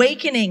and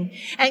awakening.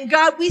 And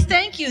God, we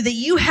thank you that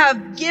you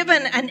have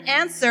given an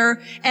answer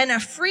and a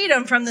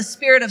freedom from the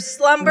spirit of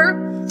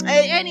slumber,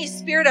 any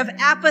spirit of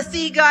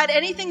apathy, God,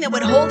 anything that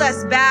would hold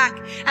us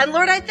back. And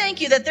Lord, I thank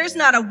you that there's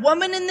not a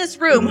woman in this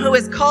room who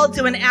is called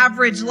to an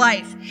average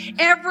life.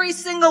 Every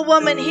single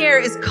woman here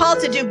is called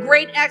to do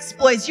great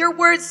exploits. Your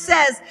word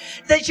says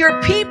that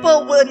your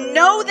people will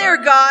know their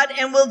God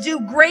and will do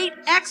great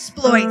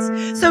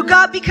exploits. So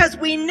God, because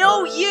we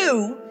know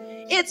you,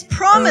 it's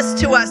promised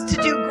to us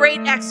to do great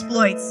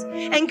exploits.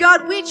 And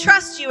God, we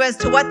trust you as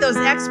to what those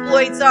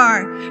exploits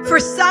are. For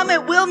some,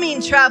 it will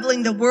mean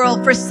traveling the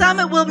world. For some,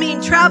 it will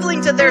mean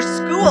traveling to their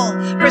school.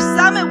 For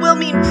some, it will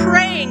mean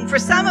praying. For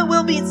some, it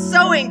will mean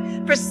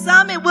sewing. For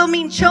some, it will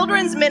mean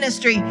children's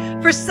ministry.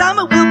 For some,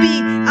 it will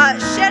be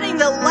shedding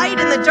the light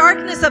in the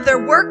darkness of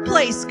their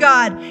workplace,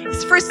 God.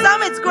 For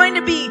some, it's going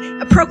to be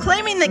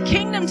proclaiming the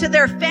kingdom to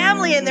their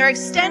family and their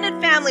extended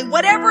family.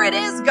 Whatever it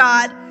is,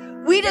 God,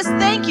 we just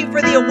thank you for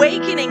the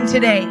awakening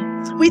today.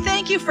 We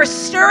thank you for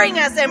stirring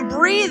us and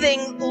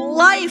breathing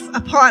life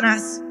upon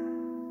us.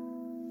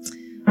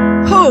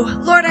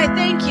 Lord, I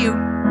thank you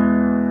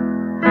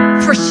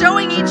for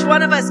showing each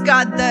one of us,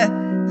 God,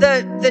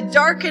 the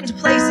darkened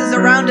places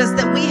around us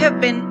that we have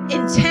been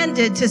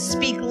intended to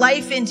speak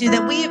life into,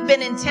 that we have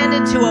been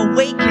intended to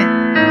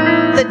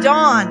awaken, the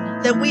dawn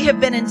that we have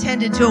been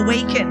intended to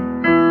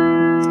awaken.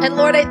 And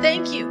Lord, I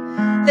thank you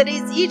that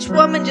as each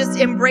woman just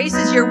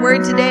embraces your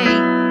word today,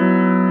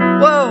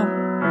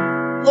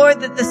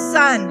 Lord, that the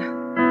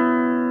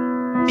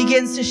sun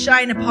begins to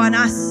shine upon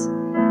us,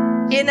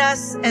 in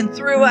us, and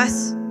through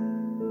us.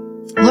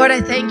 Lord,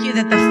 I thank you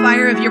that the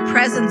fire of your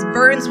presence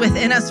burns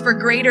within us for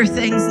greater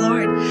things,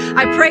 Lord.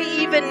 I pray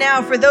even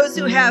now for those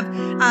who have,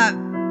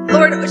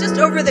 Lord, just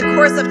over the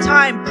course of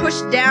time,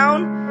 pushed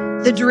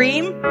down the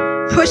dream,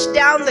 pushed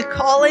down the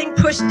calling,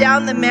 pushed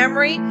down the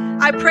memory.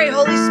 I pray,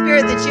 Holy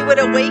Spirit, that you would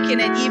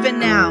awaken it even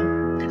now.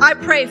 I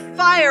pray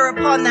fire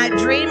upon that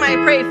dream. I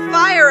pray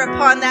fire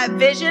upon that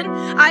vision.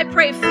 I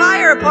pray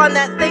fire upon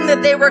that thing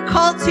that they were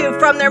called to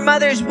from their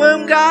mother's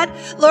womb, God.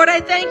 Lord, I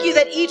thank you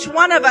that each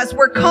one of us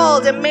were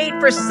called and made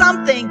for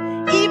something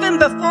even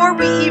before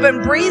we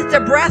even breathed a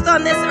breath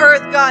on this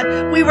earth,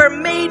 God, we were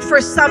made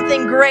for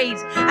something great.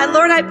 And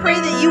Lord, I pray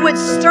that you would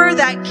stir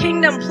that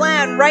kingdom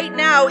plan right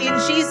now in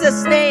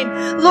Jesus' name.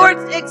 Lord,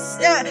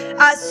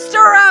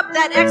 stir up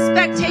that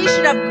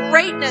expectation of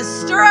greatness.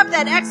 Stir up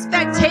that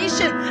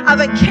expectation of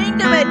a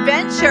kingdom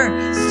adventure.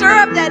 Stir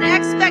up that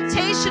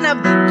expectation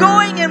of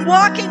going and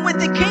walking with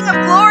the King of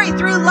Glory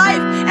through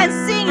life and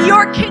seeing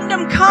your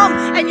kingdom come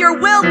and your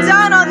will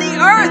done on the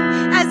earth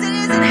as it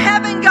is in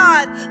heaven,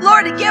 God.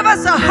 Lord, give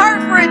us a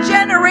heart for a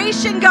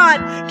generation,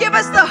 God. Give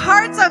us the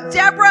hearts of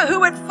Deborah who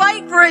would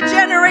fight for a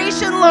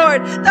generation,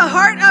 Lord. The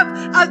heart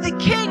of the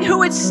King who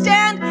would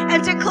stand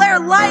and declare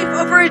life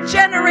over a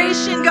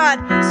generation, God.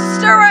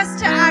 Stir us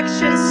to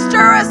action.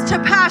 Stir us to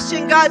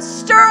passion, God.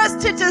 Stir us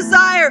to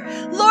desire.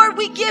 Lord,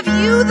 we give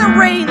you the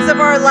reins of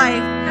our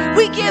life.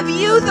 We give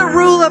you the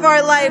rule of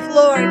our life,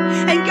 Lord.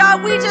 And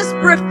God, we just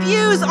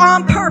refuse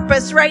on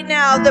purpose right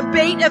now the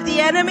bait of the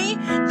enemy,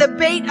 the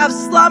bait of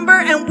slumber,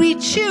 and we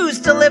choose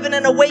to live in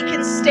an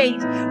awakened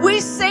state. We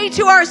say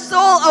to our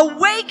soul,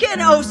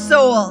 awaken, O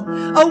soul.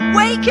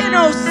 Awaken,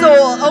 O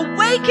soul.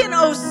 Awaken,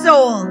 O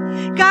soul.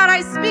 God,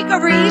 I speak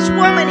over each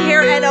woman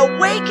here an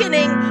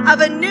awakening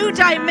of a new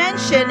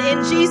dimension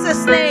in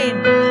Jesus'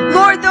 name.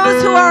 Lord,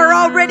 those who are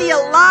already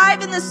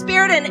alive in the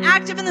Spirit and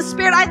active in the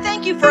Spirit, I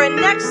thank you for a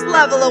next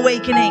level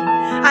awakening.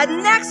 A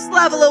next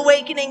level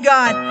awakening,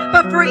 God.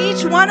 But for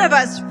each one of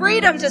us,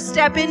 freedom to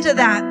step into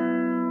that.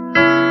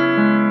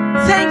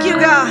 Thank you,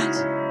 God.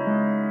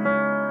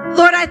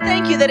 Lord, I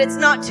thank you that it's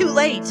not too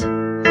late.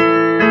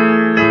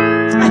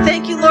 I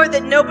thank you, Lord,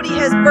 that nobody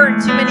has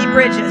burned too many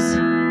bridges.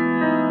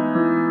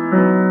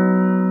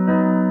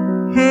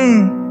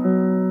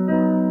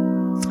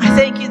 I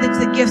thank you that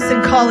the gifts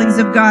and callings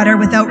of God are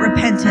without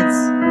repentance.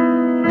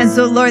 And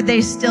so, Lord,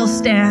 they still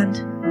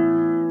stand.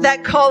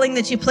 That calling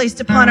that you placed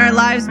upon our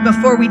lives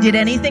before we did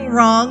anything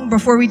wrong,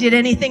 before we did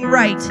anything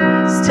right,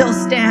 still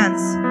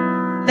stands.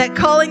 That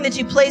calling that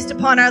you placed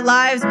upon our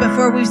lives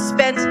before we've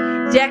spent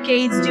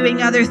decades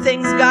doing other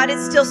things, God, it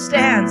still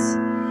stands.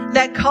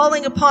 That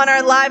calling upon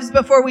our lives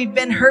before we've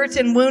been hurt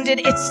and wounded,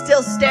 it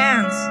still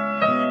stands.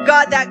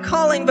 God, that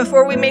calling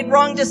before we made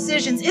wrong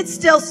decisions, it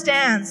still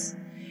stands.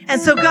 And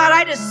so, God,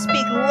 I just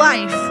speak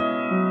life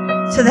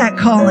to that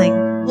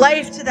calling,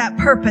 life to that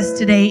purpose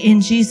today in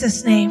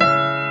Jesus' name.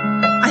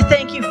 I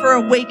thank you for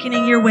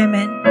awakening your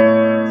women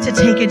to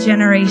take a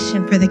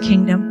generation for the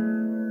kingdom.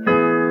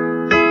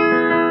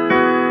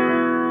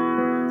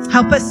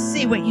 Help us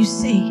see what you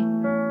see.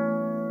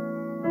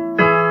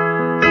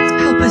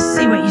 Help us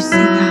see what you see,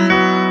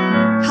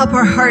 God. Help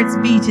our hearts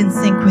beat in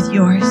sync with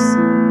yours.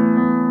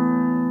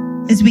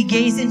 As we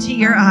gaze into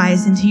your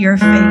eyes, into your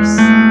face,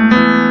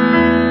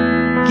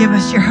 give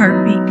us your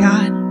heartbeat,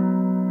 God.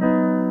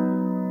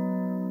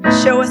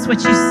 Show us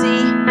what you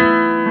see.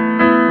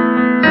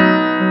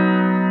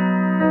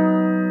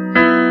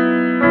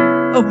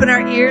 Open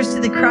our ears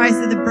to the cries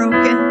of the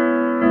broken.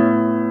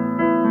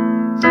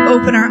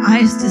 Open our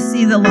eyes to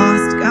see the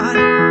lost, God.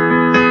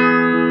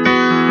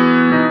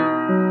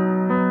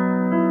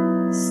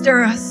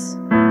 Stir us.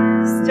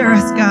 Stir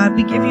us, God.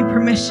 We give you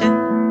permission.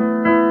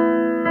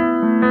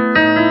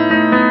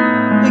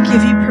 We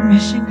give you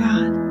permission,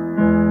 God.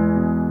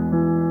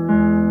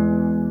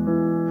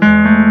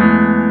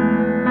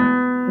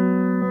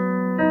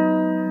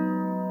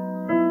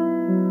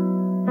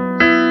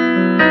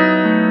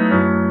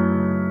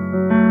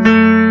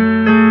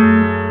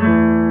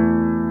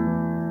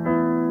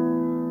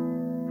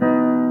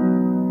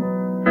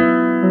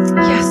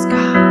 Yes,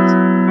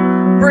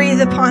 God.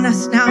 Breathe upon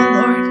us now,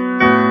 Lord.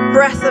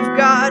 Breath of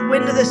God,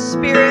 wind of the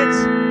Spirit.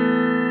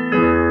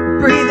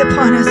 Breathe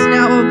upon us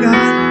now, O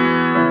God.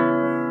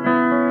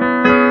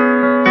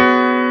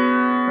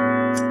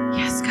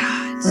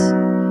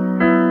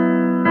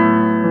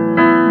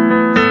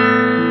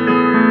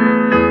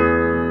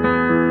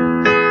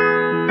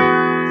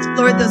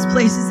 Those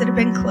places that have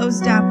been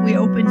closed up, we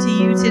open to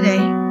you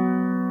today.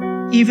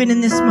 Even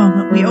in this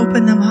moment, we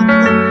open them up,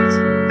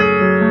 Lord.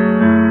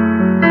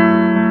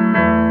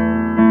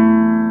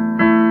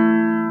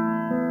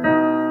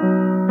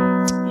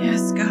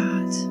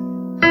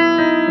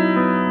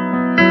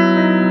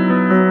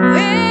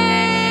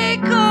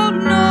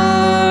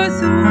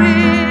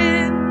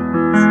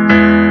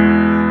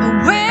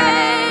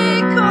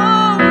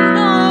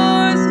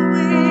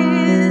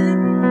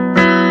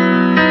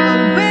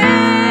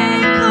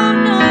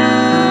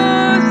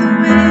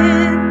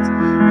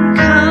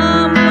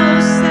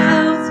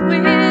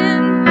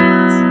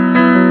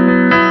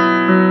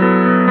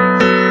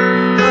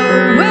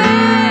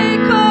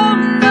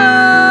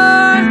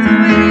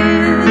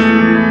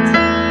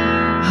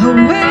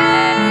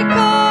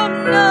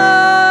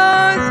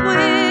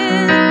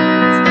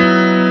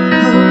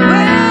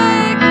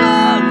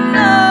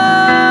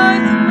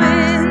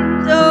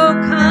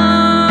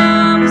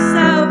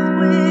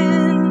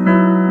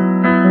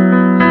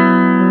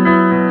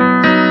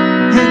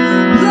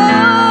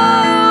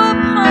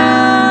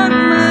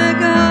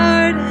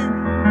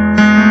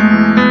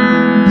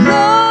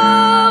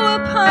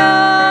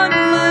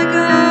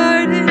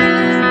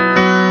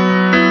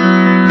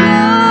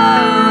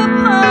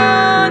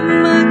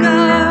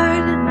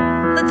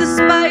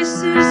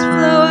 spices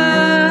flow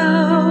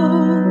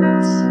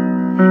out.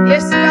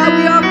 Yes, God,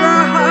 we offer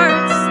our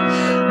hearts.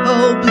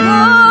 Oh,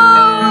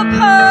 blow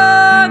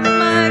upon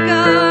my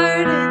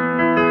garden.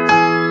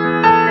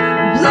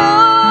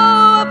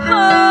 Blow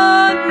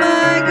upon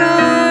my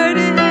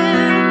garden.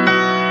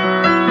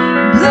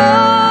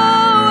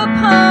 Blow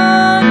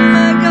upon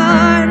my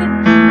garden.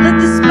 Let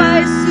the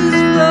spices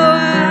flow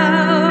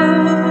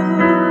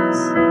out.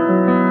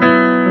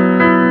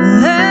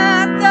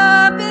 Let the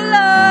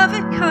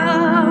beloved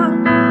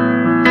come.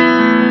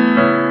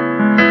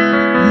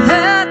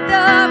 Let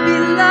the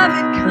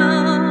beloved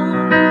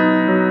come.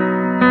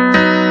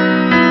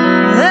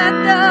 Let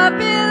the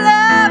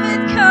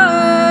beloved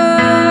come.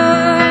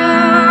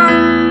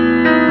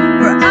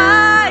 For I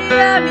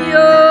am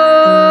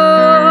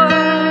yours.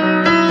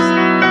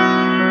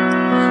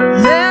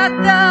 Let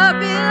the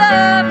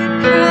beloved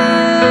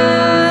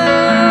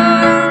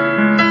come.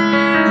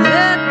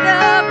 Let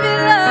the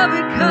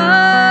beloved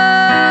come.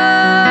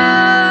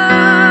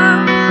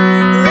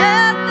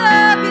 Let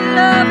the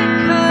beloved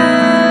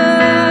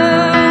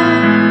come.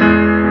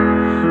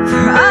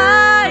 For I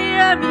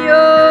am yours.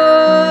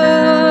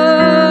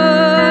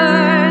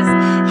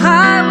 I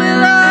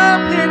will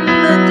open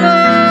the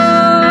door.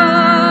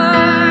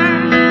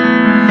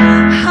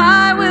 I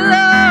will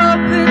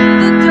open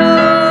the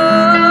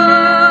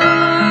door.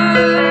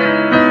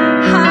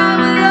 I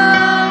will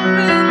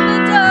open the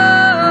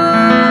door.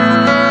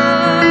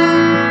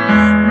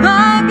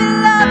 My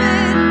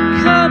beloved,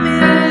 come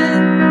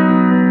in.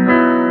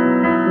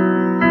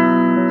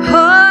 Oh, I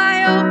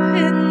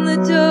open the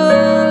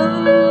door.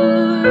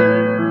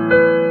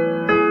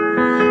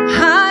 I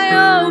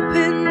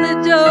open the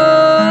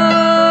door.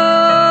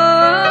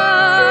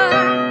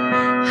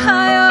 I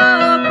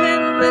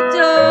open the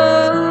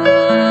door.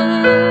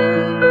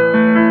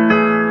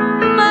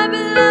 My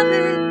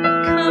beloved,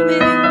 come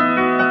in.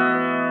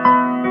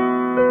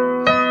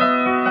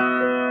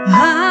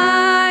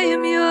 I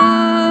am yours.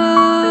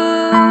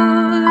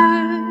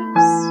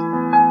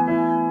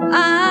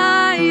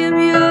 I am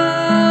yours.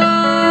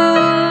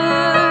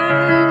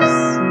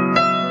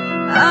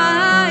 I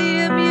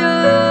am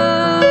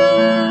yours.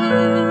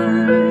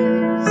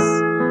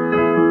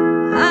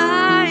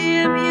 I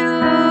am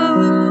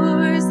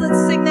yours. Let's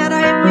sing that.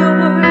 I am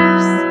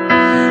yours.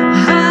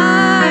 I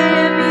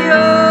am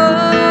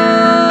yours.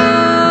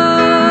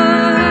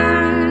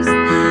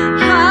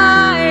 I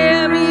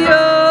am yours.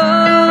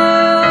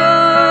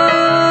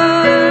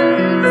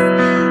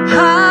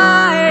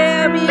 I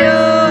am yours.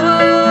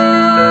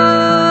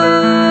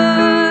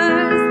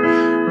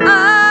 I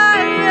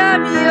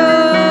am yours.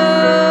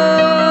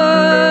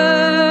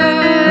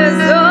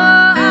 Oh, I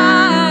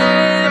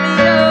am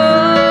yours.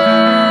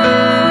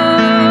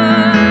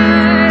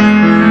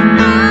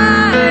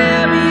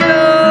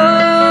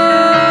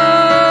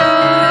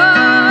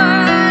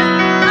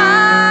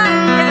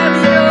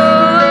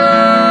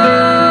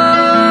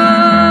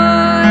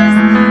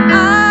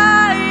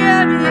 I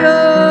am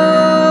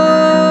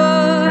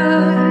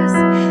yours.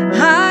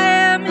 I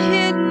am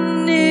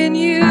hidden in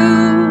you.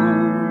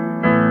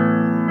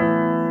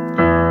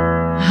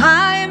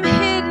 I am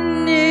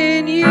hidden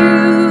in you.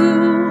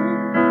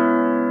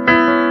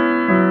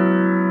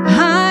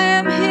 I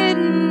am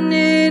hidden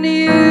in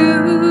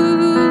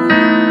you.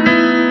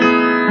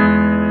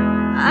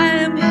 I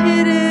am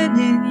hidden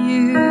in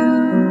you.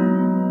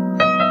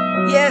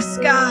 Yes,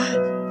 God.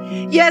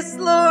 Yes,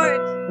 Lord.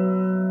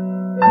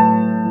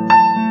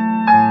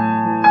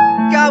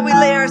 God, we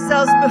lay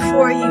ourselves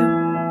before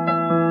you.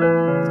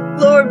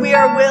 Lord, we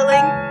are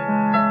willing.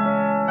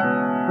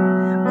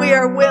 We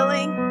are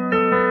willing.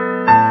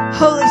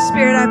 Holy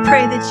Spirit, I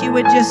pray that you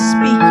would just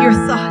speak your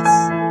thoughts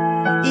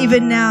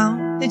even now,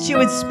 that you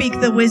would speak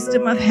the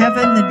wisdom of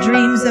heaven, the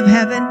dreams of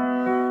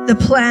heaven, the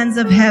plans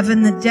of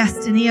heaven, the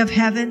destiny of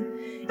heaven.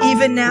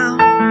 Even now,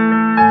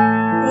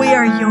 we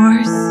are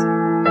yours.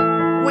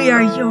 We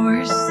are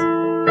yours.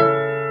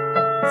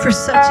 For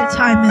such a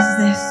time as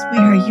this, we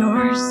are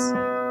yours.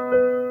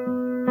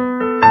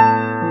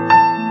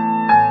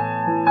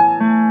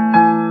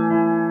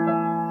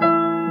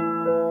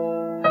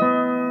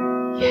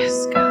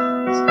 Yes,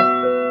 God.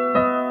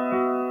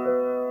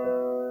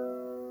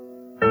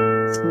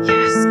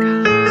 Yes,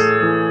 God.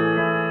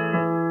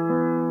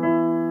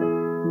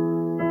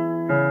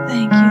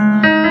 Thank you,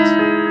 Lord.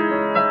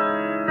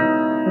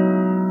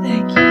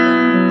 Thank you,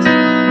 God.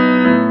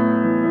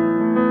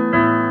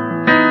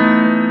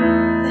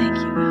 Thank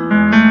you, God.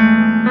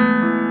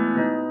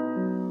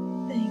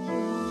 Thank you,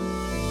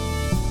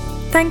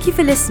 Lord. Thank you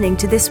for listening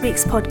to this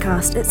week's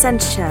podcast at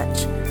Centre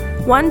Church.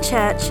 One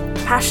church,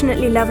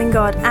 passionately loving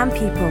God and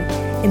people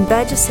in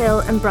Burgess Hill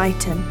and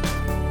Brighton.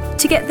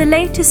 To get the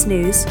latest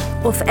news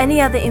or for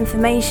any other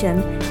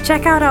information,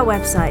 check out our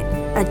website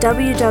at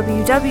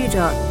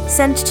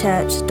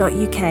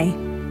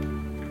www.centrechurch.uk.